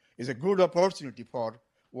morning, is a good opportunity for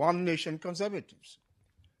One Nation conservatives.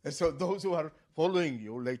 And so those who are following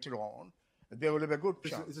you later on, they will have a good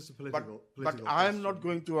chance. Is this a political but I am not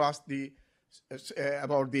going to ask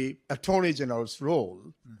about the Attorney General's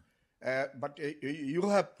role, but you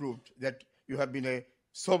have proved that you have been a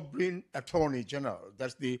sovereign Attorney General.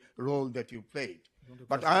 That's the role that you played.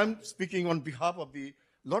 But I am speaking on behalf of the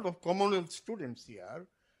lot of Commonwealth students here,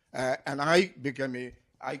 and I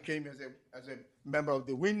came as a member of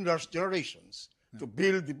the Windrush generations to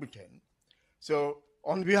build the Britain. So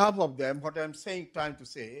on behalf of them, what I'm trying to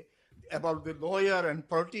say about the lawyer and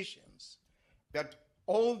politicians, that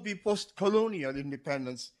all the post-colonial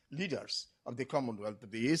independence leaders of the Commonwealth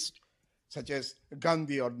of the East, such as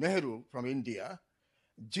Gandhi or Nehru from India,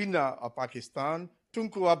 Jinnah of Pakistan,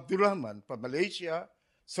 Tunku Abdul Rahman from Malaysia,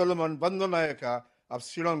 Solomon Bandaranaike of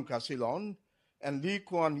Sri Lanka, Ceylon, and Lee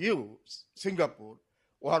Kuan Yew, Singapore,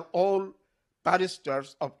 were all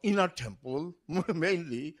barristers of Inner Temple,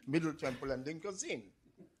 mainly Middle Temple and Lincoln's Inn.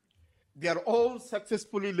 They are all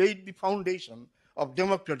successfully laid the foundation of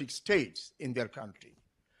democratic states in their country.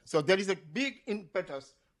 So there is a big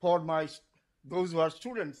impetus for those who are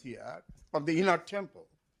students here from the Inner Temple.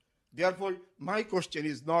 Therefore, my question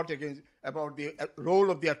is not about the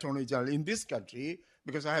role of the Attorney General in this country,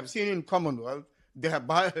 because I have seen in Commonwealth, they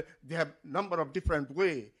have number of different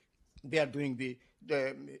ways they are doing the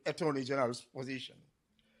Attorney General's position.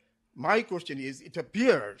 My question is, it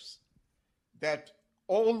appears that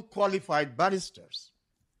all qualified barristers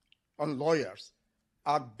and lawyers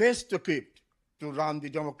are best equipped to run the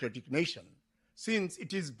democratic nation, since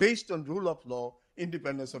it is based on rule of law,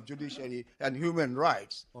 independence of judiciary, and human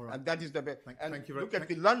rights. Right. And that is the best. And thank you look at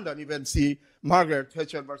the London, even see Margaret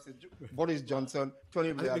Thatcher versus Boris Johnson,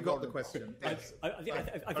 Tony Blair. I think we got the question. Yes. I think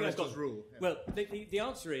I've got rule. Yeah. Well, the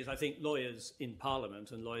answer is I think lawyers in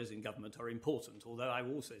Parliament and lawyers in government are important, although I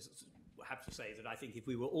also have to say that I think if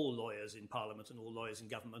we were all lawyers in Parliament and all lawyers in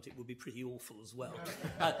government, it would be pretty awful as well.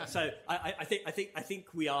 So I think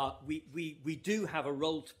we do have a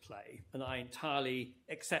role to play, and I entirely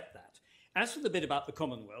accept that. As for the bit about the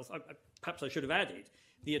Commonwealth, perhaps I should have added,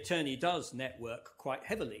 the attorney does network quite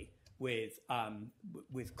heavily with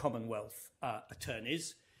Commonwealth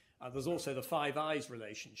attorneys. There's also the Five Eyes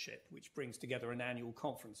relationship, which brings together an annual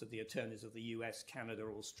conference of the attorneys of the US, Canada,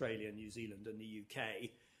 Australia, New Zealand, and the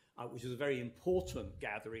UK, which is a very important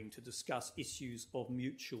gathering to discuss issues of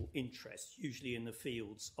mutual interest, usually in the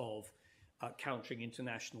fields of countering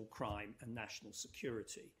international crime and national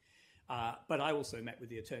security. But I also met with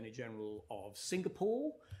the Attorney General of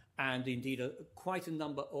Singapore and indeed quite a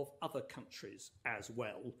number of other countries as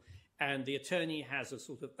well. And the attorney has a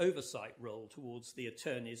sort of oversight role towards the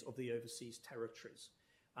attorneys of the overseas territories.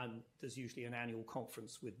 And there's usually an annual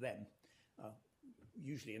conference with them,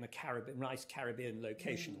 usually in a nice Caribbean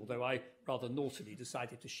location, although I rather naughtily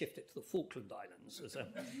decided to shift it to the Falkland Islands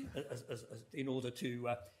in order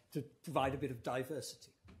to provide a bit of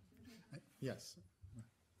diversity. Yes.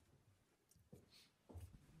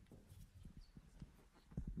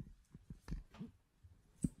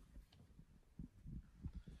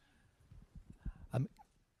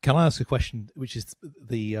 Can I ask a question, which is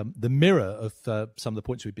the mirror of some of the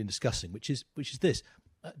points we've been discussing, which is this: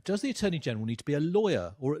 does the Attorney General need to be a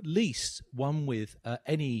lawyer, or at least one with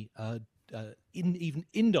any even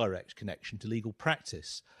indirect connection to legal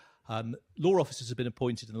practice. Law officers have been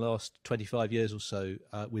appointed in the last 25 years or so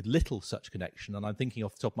with little such connection, and I'm thinking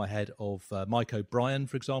off the top of my head of Mike O'Brien,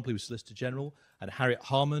 for example, who was Solicitor General, and Harriet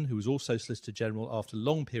Harman, who was also Solicitor General after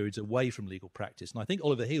long periods away from legal practice. And I think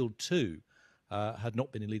Oliver Heald, too, had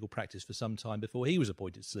not been in legal practice for some time before he was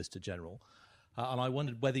appointed Solicitor General. And I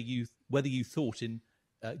wondered whether you thought,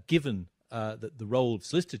 given that the role of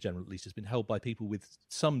Solicitor General, at least, has been held by people with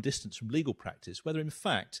some distance from legal practice, whether in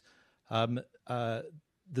fact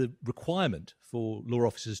the requirement for law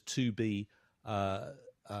officers to be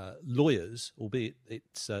lawyers, albeit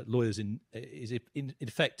it's lawyers is in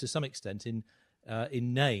effect to some extent in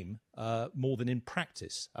name more than in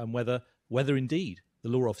practice, and whether indeed the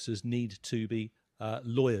law officers need to be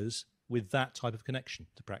lawyers with that type of connection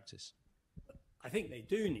to practice. I think they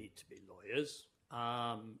do need to be lawyers.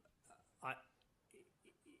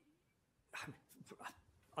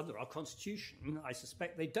 Under our constitution, I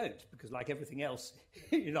suspect they don't, because like everything else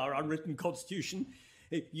in our unwritten constitution,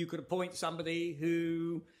 you could appoint somebody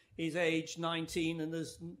who is age 19 and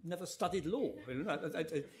has never studied law.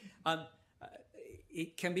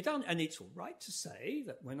 It can be done, and it's all right to say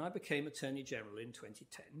that when I became Attorney General in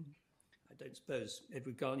 2010, I don't suppose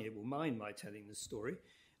Edward Garnier will mind my telling this story,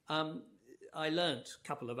 I learnt a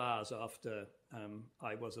couple of hours after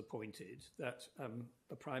I was appointed that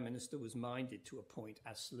the Prime Minister was minded to appoint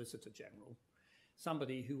as Solicitor General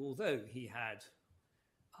somebody who, although he had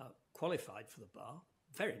qualified for the bar,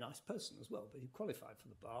 very nice person as well, but he qualified for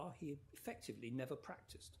the bar, he effectively never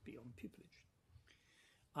practiced beyond pupillage.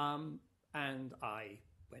 And I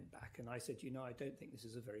went back and I said, I don't think this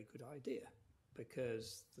is a very good idea,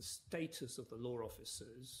 because the status of the law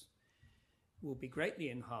officers will be greatly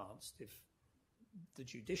enhanced if the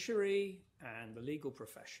judiciary and the legal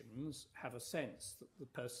professions have a sense that the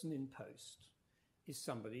person in post is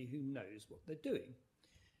somebody who knows what they're doing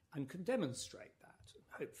and can demonstrate that.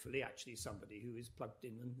 Hopefully, actually, somebody who is plugged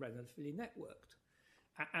in and relatively networked.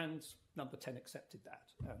 And Number 10 accepted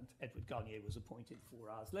that, and Edward Garnier was appointed 4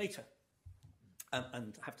 hours later.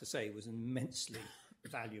 And I have to say, he was an immensely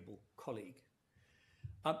valuable colleague.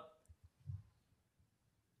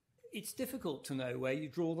 It's difficult to know where you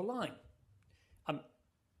draw the line.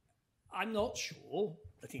 I'm not sure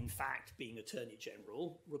that, in fact, being Attorney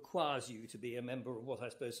General requires you to be a member of what I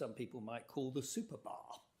suppose some people might call the super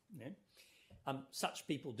bar. Such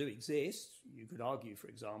people do exist. You could argue, for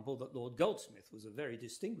example, that Lord Goldsmith was a very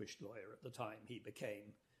distinguished lawyer at the time he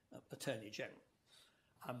became Attorney General.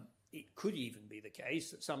 It could even be the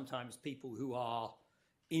case that sometimes people who are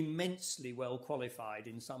immensely well qualified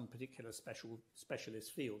in some particular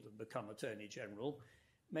specialist field and become Attorney General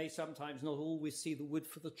may sometimes not always see the wood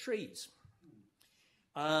for the trees.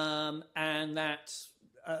 And that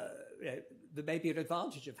there may be an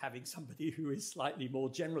advantage of having somebody who is slightly more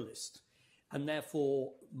generalist and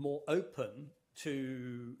therefore more open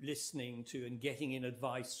to listening to and getting in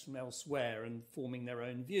advice from elsewhere and forming their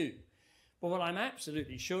own view. But what I'm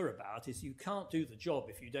absolutely sure about is you can't do the job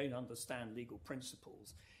if you don't understand legal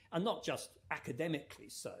principles, and not just academically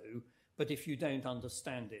so, but if you don't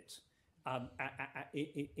understand it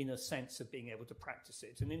in a sense of being able to practice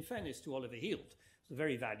it. And in fairness to Oliver Heald, a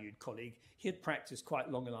very valued colleague, he had practiced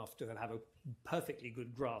quite long enough to have a perfectly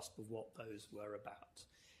good grasp of what those were about.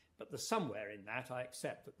 But there's somewhere in that, I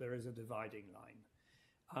accept that there is a dividing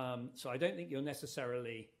line. So I don't think you're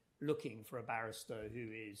necessarily looking for a barrister who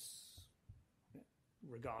is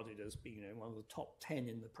regarded as being one of the top 10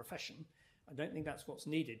 in the profession. I don't think that's what's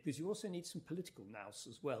needed, because you also need some political nous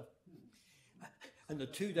as well. And the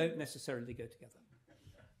two don't necessarily go together.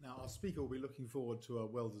 Now, our speaker will be looking forward to a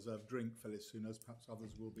well-deserved drink fairly soon, as perhaps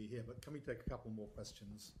others will be here. But can we take a couple more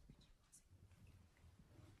questions?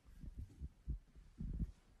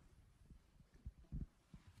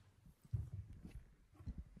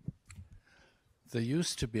 There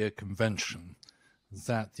used to be a convention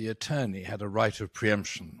that the attorney had a right of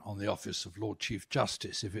preemption on the office of Lord Chief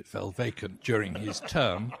Justice if it fell vacant during his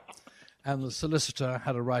term, and the solicitor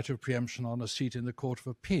had a right of preemption on a seat in the Court of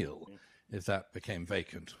Appeal if that became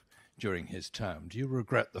vacant during his term. Do you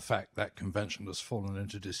regret the fact that convention has fallen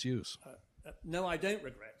into disuse? No, I don't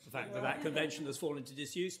regret the fact that that convention has fallen into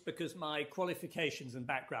disuse, because my qualifications and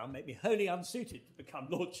background make me wholly unsuited to become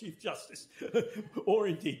Lord Chief Justice or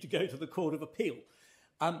indeed to go to the Court of Appeal.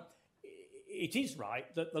 It is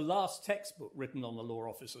right that the last textbook written on the law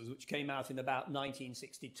officers, which came out in about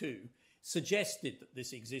 1962, suggested that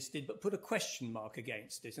this existed, but put a question mark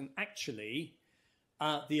against it. And actually,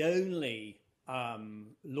 the only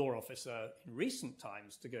law officer in recent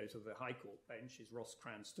times to go to the High Court bench is Ross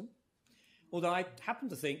Cranston. Although I happen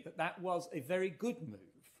to think that that was a very good move,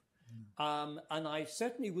 And I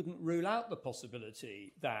certainly wouldn't rule out the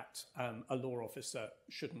possibility that a law officer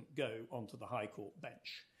shouldn't go onto the High Court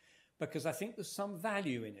bench, because I think there's some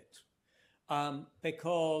value in it.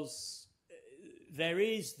 Because there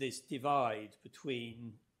is this divide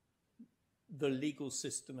between the legal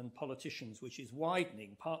system and politicians, which is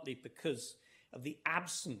widening, partly because of the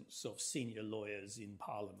absence of senior lawyers in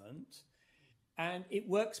Parliament, and it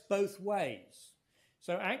works both ways.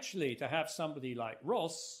 So actually, to have somebody like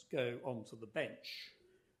Ross go onto the bench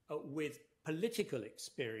with political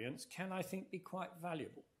experience can, I think, be quite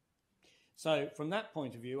valuable. So from that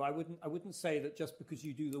point of view, I wouldn't say that just because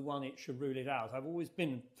you do the one, it should rule it out. I've always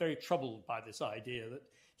been very troubled by this idea that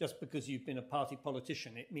just because you've been a party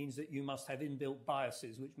politician, it means that you must have inbuilt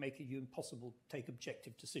biases which make it impossible to take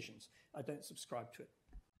objective decisions. I don't subscribe to it.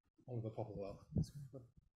 Oliver Popplewell.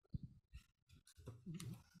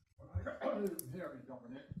 Here,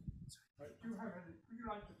 Dominic. Do you have any? Would you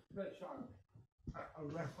like to flesh out a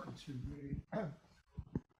reference you made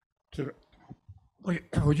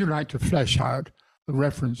would you like to flesh out the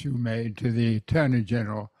reference you made to the Attorney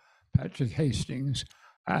General, Patrick Hastings,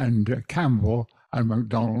 and Campbell and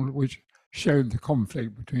MacDonald, which showed the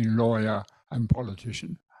conflict between lawyer and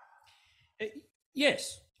politician?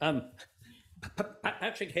 Yes.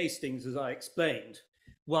 Patrick Hastings, as I explained,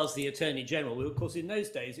 was the Attorney General. Of course, in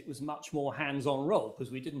those days, it was much more hands-on role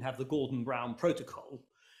because we didn't have the Gordon Brown protocol.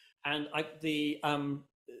 And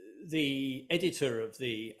the editor of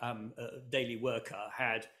the Daily Worker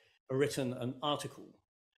had written an article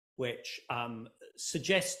which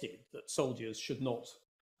suggested that soldiers should not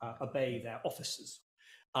obey their officers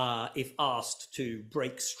if asked to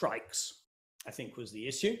break strikes, I think was the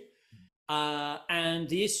issue. And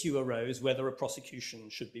the issue arose whether a prosecution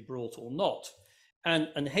should be brought or not.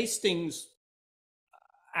 And Hastings,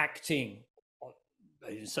 acting on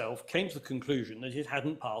himself, came to the conclusion that it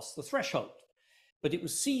hadn't passed the threshold. But it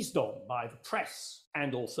was seized on by the press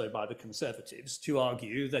and also by the Conservatives to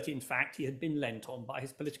argue that, in fact, he had been lent on by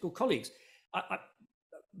his political colleagues.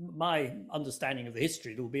 My understanding of the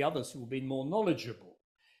history, there will be others who will be more knowledgeable.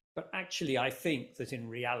 But actually, I think that in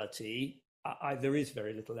reality, there is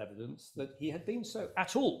very little evidence that he had been so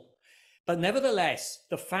at all. But nevertheless,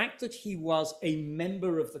 the fact that he was a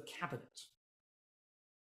member of the cabinet,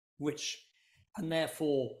 and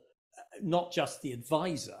therefore not just the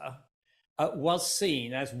advisor, was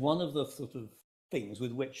seen as one of the sort of things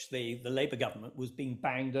with which the Labour government was being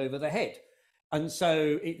banged over the head. And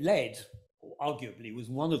so it led, or arguably was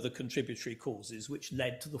one of the contributory causes which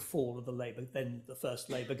led to the fall of the first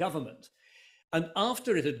Labour government. And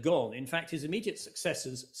after it had gone, in fact, his immediate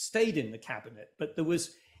successors stayed in the cabinet, but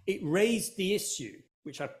it raised the issue,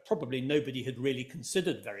 which probably nobody had really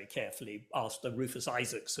considered very carefully after Rufus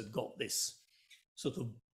Isaacs had got this sort of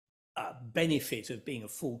benefit of being a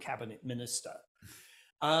full cabinet minister.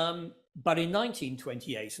 But in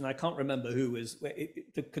 1928, and I can't remember who was,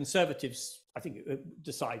 the Conservatives, I think,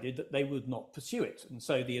 decided that they would not pursue it. And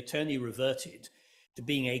so the attorney reverted to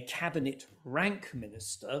being a cabinet rank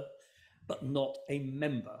minister, but not a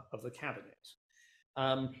member of the cabinet.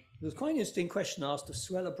 There was quite an interesting question asked of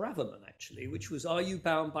Suella Braverman, actually, which was, are you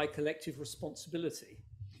bound by collective responsibility?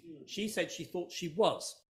 She said she thought she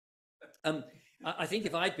was. I think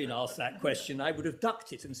if I'd been asked that question, I would have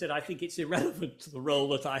ducked it and said, I think it's irrelevant to the role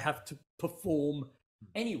that I have to perform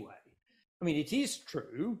anyway. I mean, it is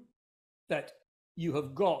true that you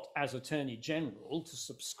have got, as Attorney General, to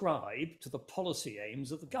subscribe to the policy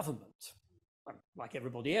aims of the government. Like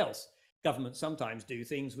everybody else, governments sometimes do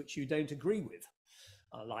things which you don't agree with,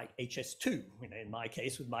 like HS2, in my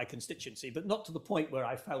case, with my constituency, but not to the point where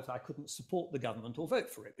I felt I couldn't support the government or vote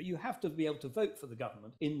for it. But you have to be able to vote for the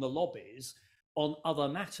government in the lobbies on other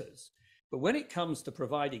matters. But when it comes to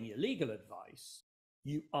providing your legal advice,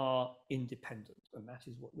 you are independent, and that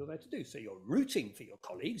is what you're there to do. So you're rooting for your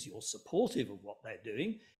colleagues, you're supportive of what they're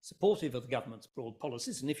doing, supportive of the government's broad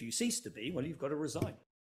policies, and if you cease to be, well, you've got to resign.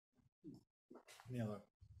 Any other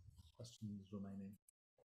questions remaining?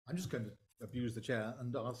 I'm just going to abuse the chair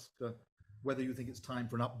and ask whether you think it's time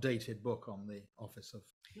for an updated book on the Office of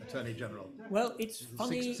Attorney General. Well, it's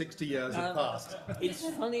funny. 60 years have passed. It's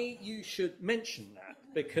funny you should mention that,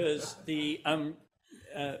 because the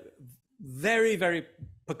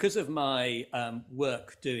because of my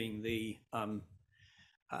work doing the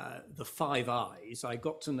Five Eyes, I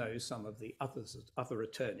got to know some of the other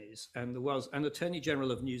attorneys, and there was an Attorney General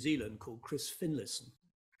of New Zealand called Chris Finlayson.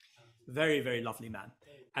 Very, very lovely man.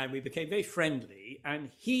 And we became very friendly, and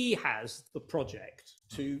he has the project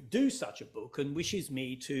to do such a book and wishes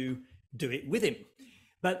me to do it with him.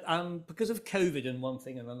 But because of COVID and one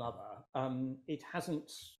thing and another, it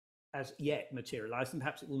hasn't as yet materialised, and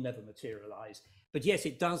perhaps it will never materialise. But yes,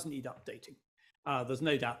 it does need updating. There's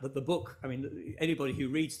no doubt that the book, I mean, anybody who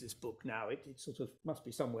reads this book now, it sort of must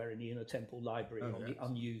be somewhere in the Inner Temple Library on the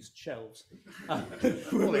unused shelves,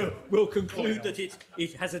 will conclude that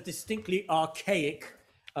it has a distinctly archaic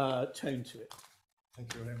tone to it.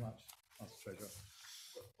 Thank you very much. That's a pleasure.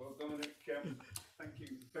 Well, Dominic, thank you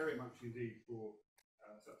very much indeed for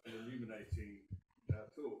such an illuminating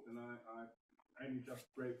talk. And I'm only just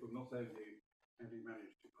grateful not only have you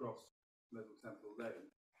managed to cross Little Temple Lane,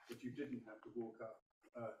 but you didn't have to walk up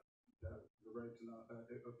the road to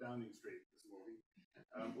of Downing Street this morning.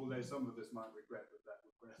 Although some of us might regret that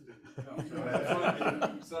request didn't come.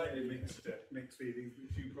 So slightly mixed feelings,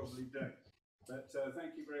 which you probably don't. But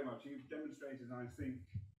thank you very much. You've demonstrated, I think,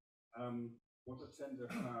 what a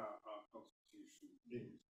tender power our Constitution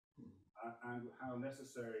is, and how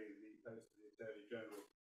necessary the post of the Attorney General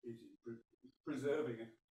is in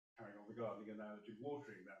preserving, carrying on the gardening analogy,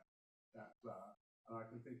 watering that flower. And I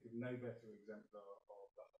can think of no better exemplar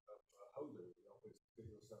of a holder of the office than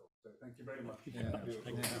yourself. So thank you very much. Yeah.